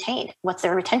are they retained? What's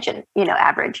their retention,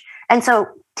 average? And so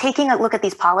taking a look at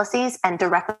these policies and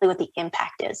directly what the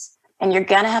impact is. And you're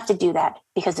going to have to do that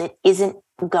because it isn't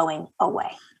going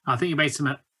away. I think you made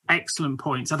some excellent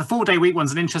points. So the 4-day week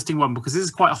one's an interesting one because this is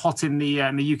quite hot in the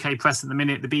UK press at the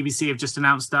minute. The BBC have just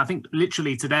announced, I think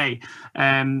literally today,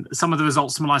 some of the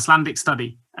results from an Icelandic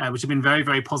study, which have been very,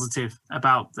 very positive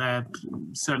about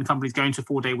certain companies going to a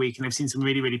 4-day week, and they've seen some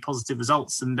really, really positive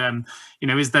results. And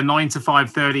is the 9 to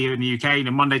 5:30 here in the UK,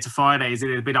 Monday to Friday, is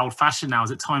it a bit old fashioned now?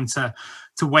 Is it time to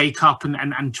wake up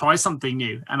and try something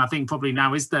new? And I think probably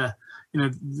now is the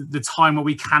time where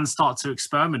we can start to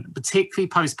experiment, particularly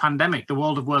post-pandemic. The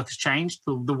world of work has changed.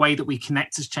 The way that we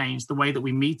connect has changed. The way that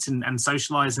we meet and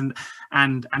socialize and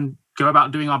go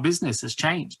about doing our business has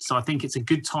changed. So I think it's a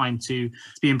good time to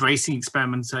be embracing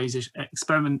experimenting,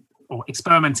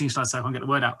 should I say? I can't get the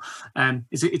word out.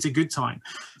 It's a good time.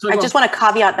 So I just want to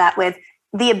caveat that with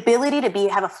the ability to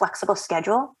have a flexible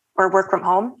schedule or work from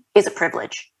home is a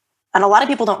privilege. And a lot of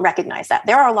people don't recognize that.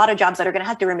 There are a lot of jobs that are going to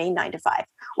have to remain 9 to 5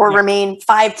 or remain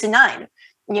 5 to 9.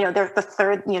 They're the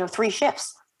third, 3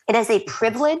 shifts. It is a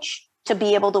privilege to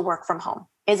be able to work from home.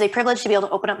 It is a privilege to be able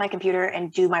to open up my computer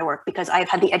and do my work because I've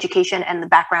had the education and the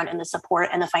background and the support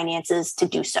and the finances to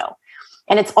do so.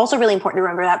 And it's also really important to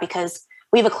remember that because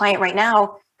we have a client right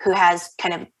now who has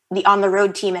kind of the on the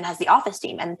road team and has the office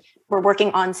team. And we're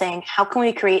working on saying, how can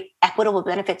we create equitable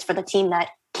benefits for the team that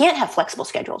can't have flexible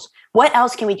schedules? What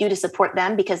else can we do to support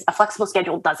them? Because a flexible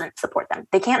schedule doesn't support them.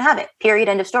 They can't have it, period,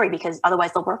 end of story, because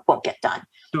otherwise the work won't get done.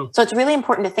 Sure. So it's really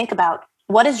important to think about,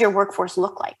 what does your workforce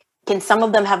look like? Can some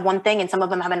of them have one thing and some of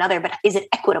them have another, but is it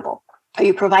equitable? Are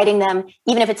you providing them,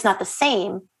 even if it's not the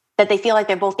same, that they feel like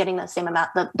they're both getting the same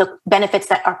amount, the benefits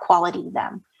that are quality to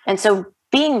them? And so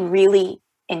being really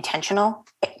intentional,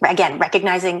 again,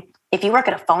 recognizing if you work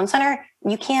at a phone center,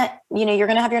 you can't, you're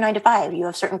going to have your 9 to 5, you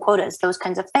have certain quotas, those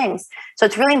kinds of things. So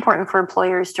it's really important for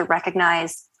employers to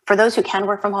recognize, for those who can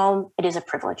work from home, it is a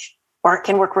privilege, or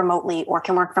can work remotely, or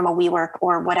can work from a WeWork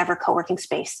or whatever co-working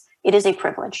space. It is a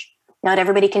privilege. Not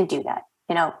everybody can do that.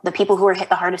 The people who were hit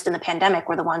the hardest in the pandemic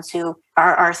were the ones who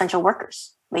are essential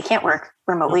workers. They can't work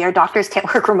remotely. Our doctors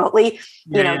can't work remotely.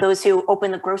 Those who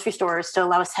open the grocery stores to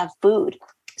allow us to have food.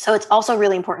 So it's also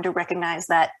really important to recognize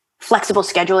that flexible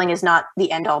scheduling is not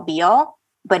the end all be all,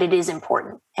 but it is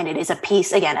important. And it is a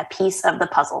piece of the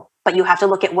puzzle. But you have to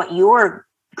look at what your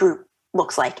group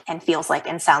looks like and feels like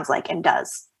and sounds like and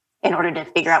does in order to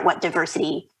figure out what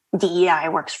diversity DEI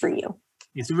works for you.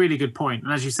 It's a really good point.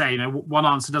 And as you say, one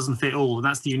answer doesn't fit all. And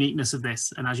that's the uniqueness of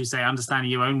this. And as you say, understanding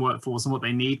your own workforce and what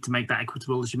they need to make that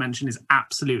equitable, as you mentioned, is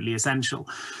absolutely essential.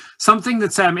 Something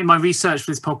that in my research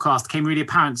for this podcast came really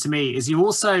apparent to me is you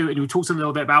also, and we talked a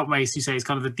little bit about race, you say it's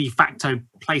kind of the de facto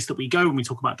place that we go when we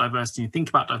talk about diversity and think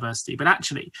about diversity. But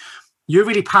actually, you're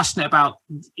really passionate about,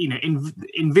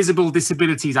 invisible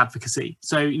disabilities advocacy.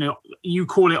 So, you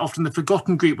call it often the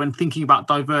forgotten group when thinking about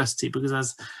diversity,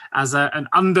 because as an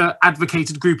under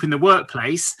advocated group in the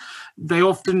workplace, they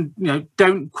often,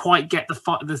 don't quite get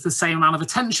the same amount of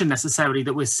attention necessarily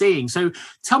that we're seeing. So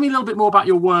tell me a little bit more about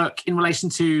your work in relation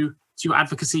to your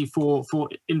advocacy for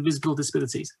invisible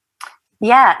disabilities.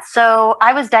 Yeah, so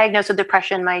I was diagnosed with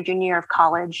depression my junior year of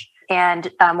college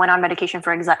and went on medication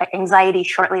for anxiety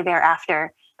shortly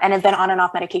thereafter, and have been on and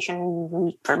off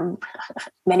medication for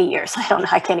many years.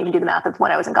 I can't even do the math of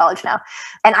when I was in college now.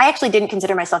 And I actually didn't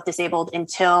consider myself disabled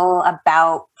until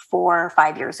about 4 or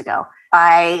 5 years ago.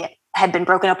 I had been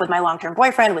broken up with my long-term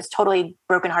boyfriend, was totally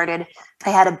brokenhearted. I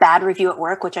had a bad review at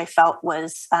work, which I felt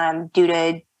was due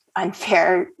to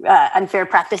unfair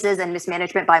practices and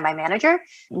mismanagement by my manager.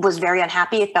 Was very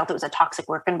unhappy. Felt it was a toxic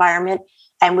work environment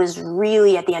and was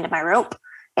really at the end of my rope.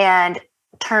 And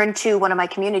turned to one of my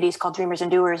communities called Dreamers and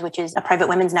Doers, which is a private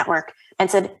women's network, and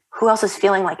said, who else is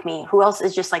feeling like me? Who else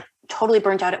is just like totally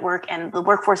burnt out at work and the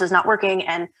workforce is not working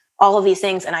and all of these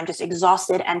things. And I'm just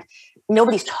exhausted and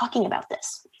nobody's talking about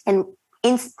this. And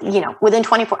within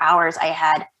 24 hours, I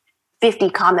had 50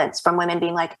 comments from women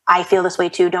being like, I feel this way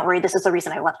too. Don't worry. This is the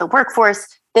reason I left the workforce.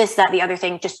 This, that, the other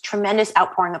thing, just tremendous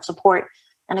outpouring of support.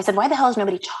 And I said, why the hell is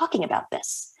nobody talking about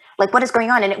this? Like, what is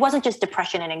going on? And it wasn't just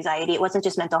depression and anxiety. It wasn't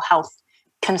just mental health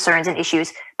concerns and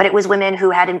issues, but it was women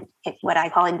who had what I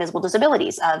call invisible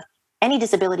disabilities, of any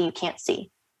disability you can't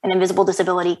see. An invisible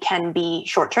disability can be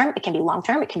short-term, it can be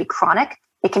long-term, it can be chronic,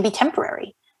 it can be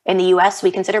temporary. In the US,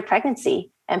 we consider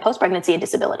pregnancy and post-pregnancy a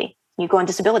disability. You go on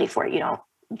disability for it. You don't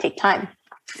take time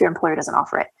if your employer doesn't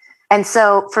offer it. And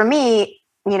so for me,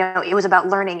 it was about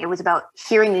learning. It was about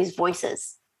hearing these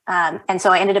voices. And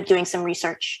so I ended up doing some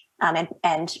research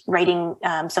and writing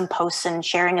some posts and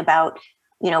sharing about,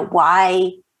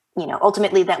 why,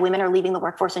 ultimately that women are leaving the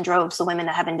workforce in droves. The women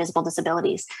that have invisible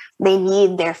disabilities, they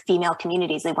need their female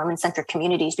communities, their women-centric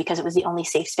communities, because it was the only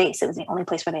safe space. It was the only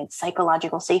place where they had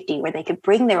psychological safety, where they could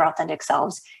bring their authentic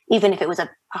selves, even if it was a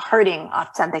hurting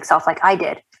authentic self like I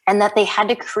did. And that they had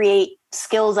to create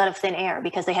skills out of thin air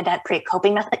because they had to create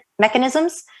coping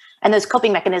mechanisms. And those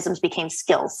coping mechanisms became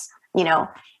skills.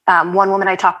 One woman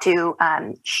I talked to,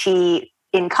 she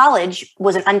in college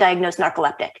was an undiagnosed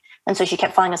narcoleptic. And so she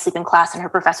kept falling asleep in class, and her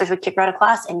professors would kick her out of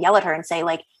class and yell at her and say,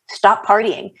 like, stop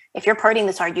partying. If you're partying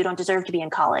this hard, you don't deserve to be in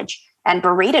college, and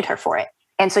berated her for it.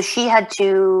 And so she had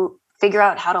to figure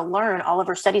out how to learn all of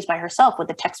her studies by herself with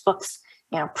the textbooks,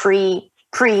 pre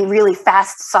really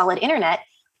fast, solid internet.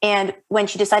 And when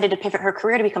she decided to pivot her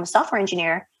career to become a software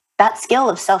engineer, that skill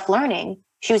of self-learning,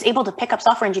 she was able to pick up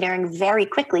software engineering very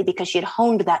quickly because she had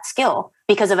honed that skill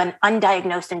because of an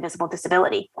undiagnosed invisible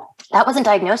disability. That wasn't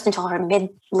diagnosed until her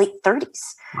late 30s.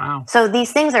 Wow. So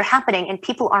these things are happening and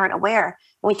people aren't aware.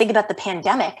 When we think about the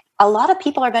pandemic, a lot of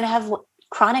people are going to have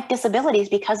chronic disabilities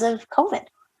because of COVID.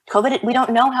 COVID, we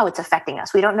don't know how it's affecting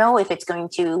us. We don't know if it's going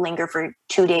to linger for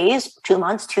 2 days, 2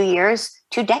 months, 2 years,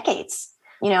 2 decades.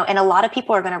 And a lot of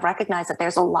people are going to recognize that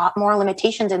there's a lot more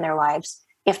limitations in their lives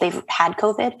if they've had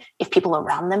COVID, if people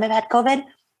around them have had COVID.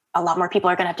 A lot more people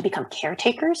are going to have to become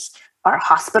caretakers. Our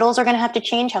hospitals are going to have to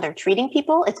change how they're treating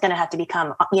people. It's going to have to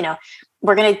become,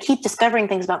 we're going to keep discovering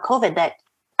things about COVID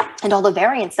and all the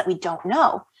variants that we don't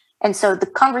know. And so the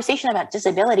conversation about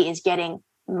disability is getting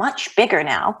much bigger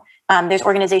now. There's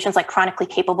organizations like Chronically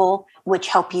Capable, which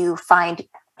help you find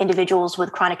individuals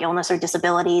with chronic illness or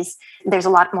disabilities. There's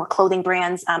a lot more clothing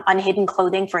brands, unhidden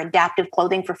clothing for adaptive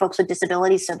clothing for folks with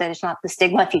disabilities. So there's not the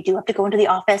stigma if you do have to go into the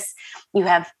office. You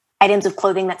have items of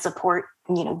clothing that support,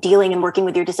 dealing and working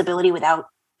with your disability without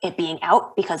it being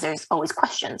out, because there's always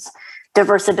questions.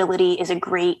 Diversability is a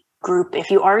great group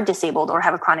if you are disabled or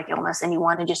have a chronic illness and you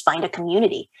want to just find a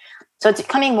community. So it's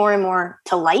coming more and more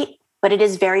to light, but it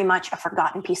is very much a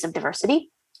forgotten piece of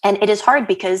diversity. And it is hard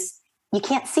because you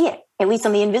can't see it, at least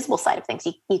on the invisible side of things.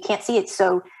 You can't see it.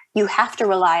 So you have to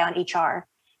rely on HR,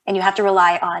 and you have to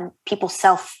rely on people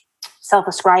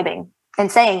self-ascribing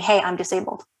and saying, hey, I'm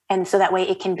disabled. And so that way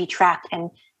it can be tracked, and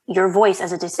your voice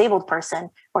as a disabled person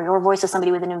or your voice as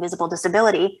somebody with an invisible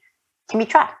disability can be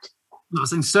tracked.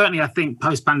 And certainly, I think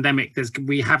post-pandemic,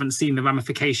 we haven't seen the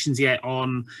ramifications yet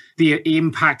on the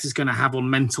impact it's going to have on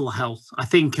mental health. I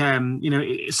think,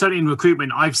 certainly in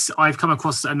recruitment, I've come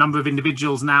across a number of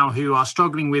individuals now who are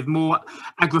struggling with more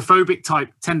agoraphobic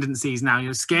type tendencies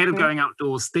now. Scared of going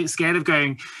outdoors, scared of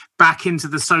going back into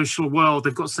the social world.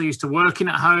 They've got so used to working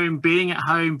at home, being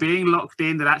locked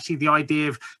in, that actually the idea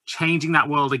of changing that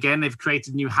world again, they've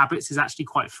created new habits, is actually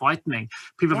quite frightening.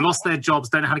 People have lost their jobs,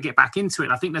 don't know how to get back into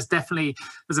it. I think there's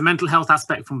a mental health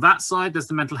aspect from that side. There's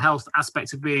the mental health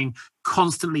aspect of being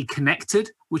constantly connected,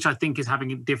 which I think is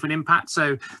having a different impact.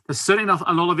 So there's certainly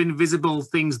a lot of invisible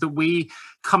things that we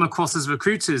come across as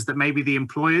recruiters that maybe the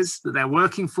employers that they're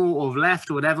working for or have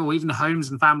left or whatever, or even homes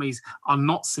and families are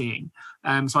not seeing.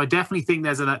 So I definitely think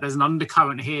there's an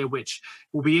undercurrent here, which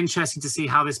will be interesting to see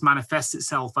how this manifests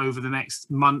itself over the next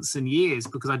months and years,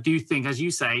 because I do think, as you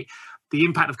say, the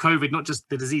impact of COVID, not just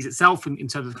the disease itself in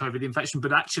terms of COVID infection,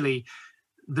 but actually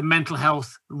the mental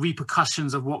health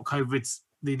repercussions of what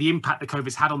the impact that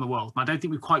COVID's had on the world. And I don't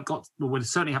think we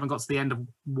certainly haven't got to the end of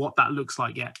what that looks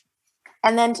like yet.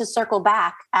 And then to circle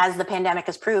back, as the pandemic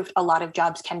has proved, a lot of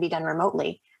jobs can be done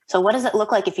remotely. So what does it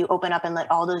look like if you open up and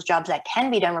let all those jobs that can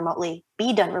be done remotely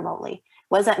be done remotely?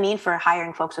 What does that mean for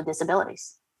hiring folks with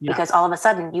disabilities? Yeah. Because all of a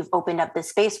sudden you've opened up this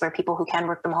space where people who can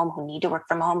work from home, who need to work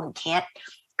from home, who can't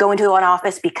go into an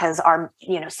office because our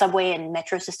subway and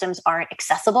metro systems aren't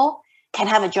accessible, can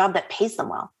have a job that pays them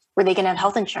well, where they can have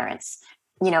health insurance.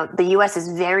 the US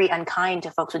is very unkind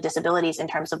to folks with disabilities in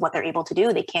terms of what they're able to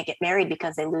do. They can't get married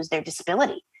because they lose their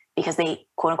disability, because they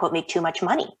quote unquote make too much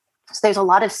money. So there's a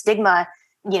lot of stigma,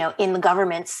 in the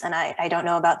governments, and I don't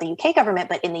know about the UK government,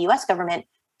 but in the US government,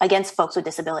 against folks with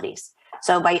disabilities.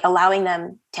 So by allowing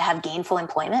them to have gainful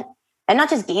employment, and not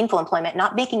just gainful employment,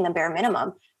 not making them bare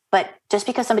minimum, but just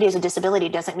because somebody has a disability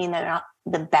doesn't mean they're not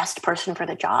the best person for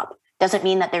the job. Doesn't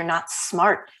mean that they're not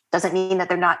smart. Doesn't mean that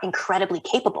they're not incredibly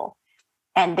capable.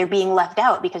 And they're being left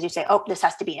out because you say, oh, this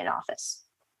has to be in office.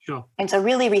 Sure. And so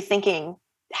really rethinking,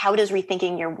 how does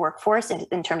rethinking your workforce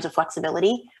in terms of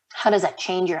flexibility, how does that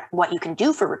change what you can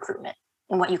do for recruitment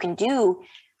and what you can do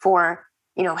for,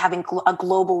 having a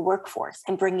global workforce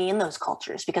and bringing in those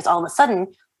cultures? Because all of a sudden,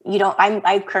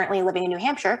 I'm currently living in New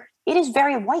Hampshire. It is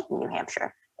very white in New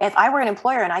Hampshire. If I were an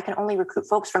employer and I can only recruit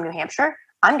folks from New Hampshire,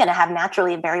 I'm going to have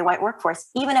naturally a very white workforce,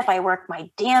 even if I work my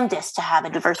damnedest to have a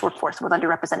diverse workforce with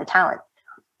underrepresented talent.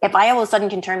 If I all of a sudden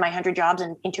can turn my 100 jobs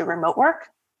into remote work,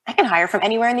 I can hire from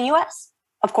anywhere in the US.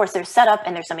 Of course, there's setup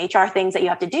and there's some HR things that you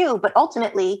have to do, but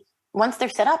ultimately, once they're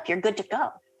set up, you're good to go.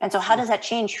 And so how does that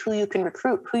change who you can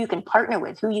recruit, who you can partner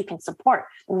with, who you can support,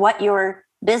 what your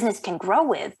business can grow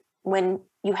with when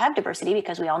you have diversity?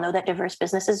 Because we all know that diverse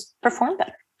businesses perform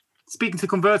better. Speaking to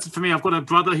converted, for me, I've got a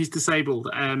brother who's disabled,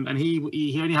 and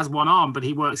he only has one arm, but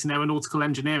he works in aeronautical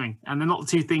engineering, and they're not the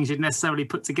two things you'd necessarily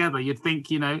put together. You'd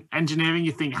think, engineering,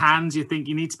 you think hands, you think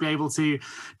you need to be able to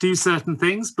do certain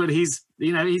things, but he's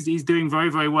doing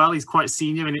very, very well. He's quite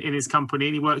senior in his company,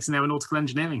 and he works in aeronautical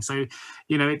engineering. So,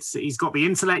 he's got the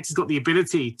intellect, he's got the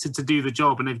ability to do the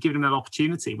job, and they've given him that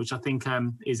opportunity, which I think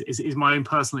is my own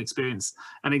personal experience,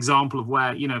 an example of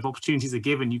where, if opportunities are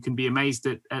given, you can be amazed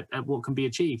at what can be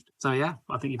achieved. So yeah,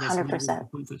 I think you've had some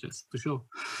 100% points, Jess, for sure.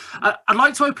 I'd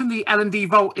like to open the L&D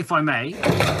vault, if I may.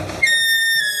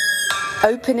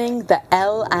 Opening the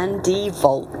L&D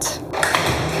vault.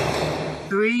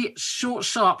 3 short,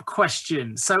 sharp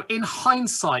questions. So in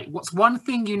hindsight, what's one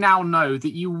thing you now know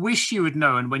that you wish you had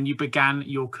known when you began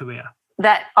your career?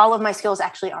 That all of my skills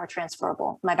actually are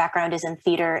transferable. My background is in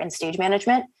theater and stage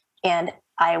management, and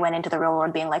I went into the real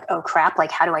world being like, oh crap,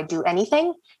 like how do I do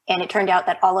anything? And it turned out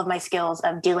that all of my skills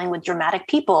of dealing with dramatic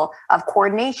people, of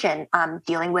coordination,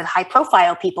 dealing with high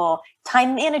profile people,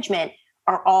 time management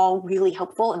are all really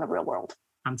helpful in the real world.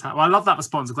 Fantastic. Well, I love that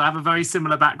response because I have a very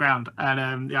similar background,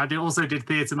 and I also did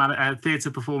theatre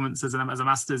performance as a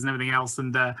master's and everything else,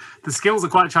 and the skills are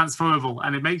quite transferable,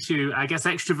 and it makes you, I guess,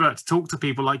 extrovert to talk to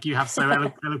people like you have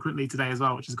so eloquently today as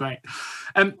well, which is great.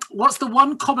 What's the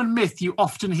one common myth you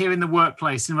often hear in the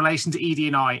workplace in relation to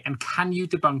ED&I, and can you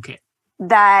debunk it?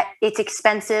 That it's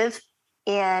expensive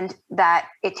and that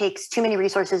it takes too many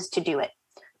resources to do it.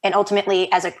 And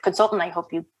ultimately, as a consultant, I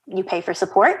hope you pay for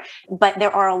support, but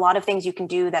there are a lot of things you can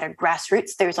do that are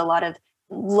grassroots. There's a lot of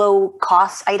low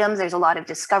cost items. There's a lot of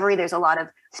discovery. There's a lot of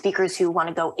speakers who want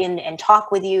to go in and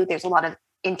talk with you. There's a lot of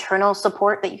internal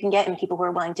support that you can get, and people who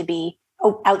are willing to be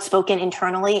outspoken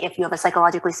internally if you have a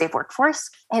psychologically safe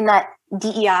workforce. And that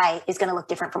DEI is going to look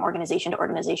different from organization to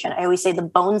organization. I always say the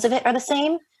bones of it are the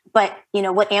same, but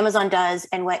what Amazon does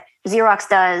and what Xerox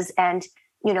does and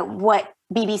what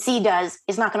BBC does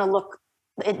is not going to look,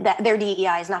 their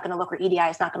DEI is not going to look, or EDI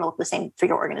is not going to look the same for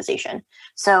your organization.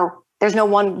 So there's no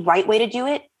one right way to do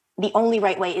it. The only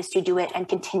right way is to do it and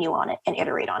continue on it and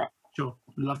iterate on it. Sure.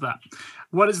 Love that.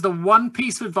 What is the one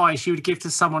piece of advice you would give to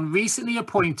someone recently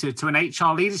appointed to an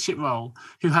HR leadership role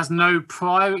who has no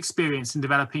prior experience in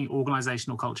developing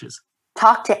organizational cultures?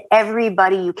 Talk to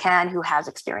everybody you can who has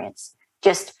experience.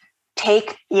 Just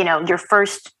take, your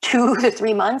first 2 to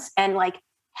 3 months and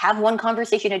have one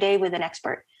conversation a day with an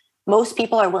expert. Most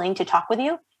people are willing to talk with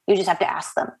you. You just have to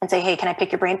ask them and say, hey, can I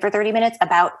pick your brain for 30 minutes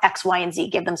about X, Y, and Z?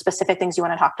 Give them specific things you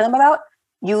want to talk to them about.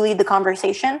 You lead the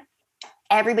conversation.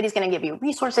 Everybody's going to give you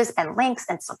resources and links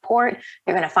and support.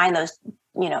 You're going to find those,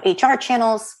 HR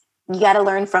channels. You got to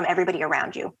learn from everybody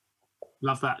around you.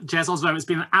 Love that. Jez Osrow, it's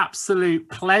been an absolute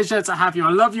pleasure to have you.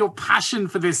 I love your passion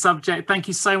for this subject. Thank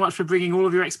you so much for bringing all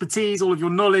of your expertise, all of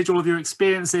your knowledge, all of your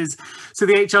experiences to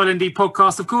the HRLD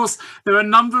podcast. Of course, there are a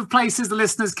number of places the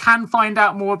listeners can find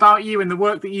out more about you and the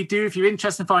work that you do. If you're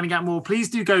interested in finding out more, please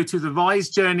do go to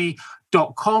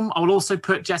thevisejourney.com. I will also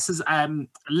put Jess's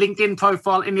LinkedIn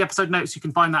profile in the episode notes. You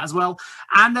can find that as well.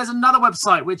 And there's another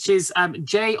website, which is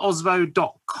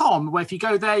josrow.com, where if you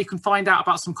go there, you can find out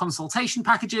about some consultation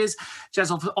packages. Jess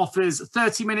offers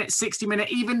 30-minute, 60-minute,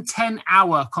 even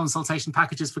 10-hour consultation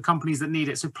packages for companies that need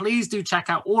it. So please do check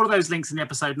out all of those links in the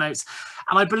episode notes.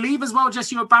 And I believe as well,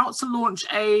 Jess, you're about to launch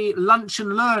a lunch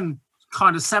and learn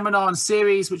kind of seminar and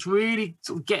series, which really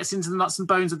sort of gets into the nuts and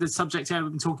bones of this subject area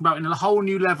we've been talking about in a whole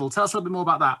new level. Tell us a little bit more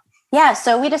about that. Yeah,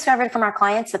 so we discovered from our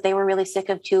clients that they were really sick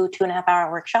of 2.5 hour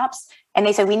workshops. And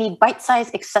they said, we need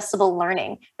bite-sized, accessible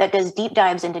learning that does deep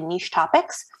dives into niche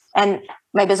topics. And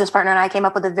my business partner and I came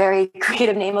up with a very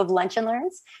creative name of Lunch and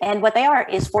Learns. And what they are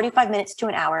is 45 minutes to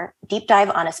an hour, deep dive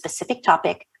on a specific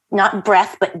topic, not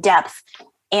breadth, but depth,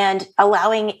 and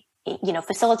allowing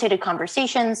facilitated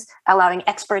conversations, allowing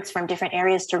experts from different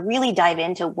areas to really dive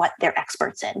into what they're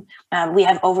experts in. We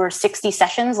have over 60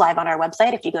 sessions live on our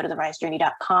website. If you go to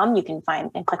therisejourney.com, you can find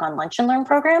and click on Lunch and Learn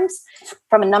programs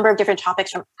from a number of different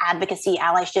topics, from advocacy,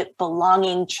 allyship,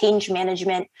 belonging, change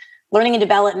management, learning and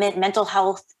development, mental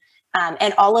health,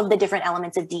 and all of the different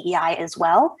elements of DEI as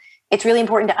well. It's really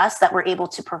important to us that we're able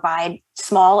to provide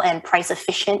small and price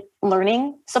efficient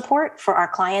learning support for our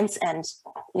clients and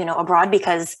abroad,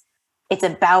 because it's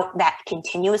about that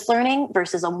continuous learning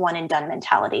versus a one and done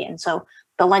mentality. And so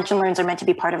the Lunch and Learns are meant to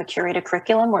be part of a curated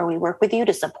curriculum where we work with you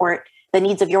to support the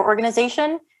needs of your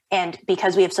organization. And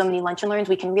because we have so many Lunch and Learns,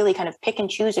 we can really kind of pick and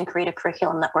choose and create a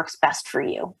curriculum that works best for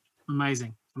you.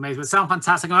 Amazing. It sounds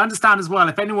fantastic. And I understand as well,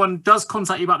 if anyone does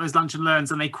contact you about those Lunch and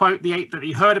Learns and they quote the 8 that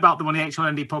you heard about them on the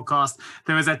HRLND podcast,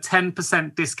 there is a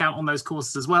 10% discount on those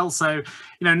courses as well. So,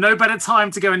 no better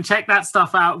time to go and check that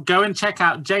stuff out. Go and check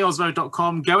out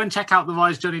josrow.com. Go and check out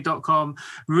therisejourney.com.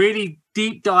 Really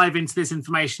deep dive into this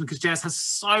information, because Jess has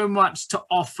so much to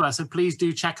offer. So please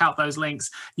do check out those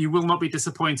links. You will not be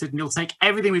disappointed, and you'll take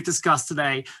everything we've discussed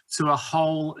today to a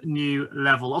whole new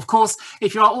level. Of course,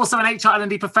 if you are also an HR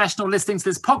L&D professional listening to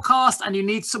this podcast and you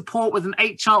need support with an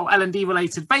HR or L&D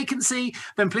related vacancy,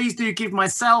 then please do give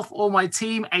myself or my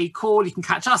team a call. You can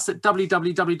catch us at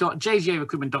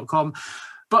www.jgarecruitment.com.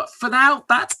 But for now,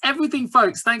 that's everything,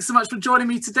 folks. Thanks so much for joining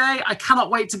me today. I cannot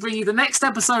wait to bring you the next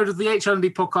episode of the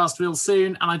HRLD podcast real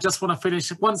soon. And I just want to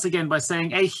finish once again by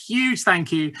saying a huge thank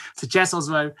you to Jess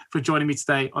Osrow for joining me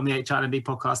today on the HRLD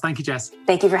podcast. Thank you, Jess.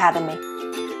 Thank you for having me.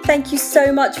 Thank you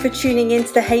so much for tuning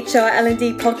into the HR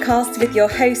L&D podcast with your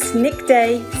host, Nick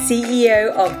Day, CEO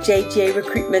of JGA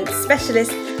Recruitment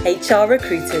Specialist HR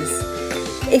Recruiters.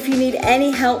 If you need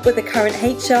any help with the current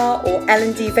HR or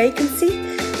L&D vacancy,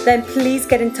 then please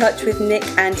get in touch with Nick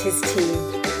and his team.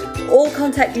 All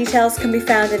contact details can be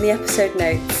found in the episode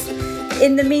notes.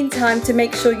 In the meantime, to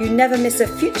make sure you never miss a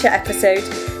future episode,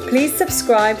 please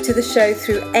subscribe to the show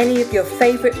through any of your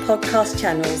favourite podcast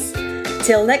channels.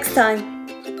 Till next time.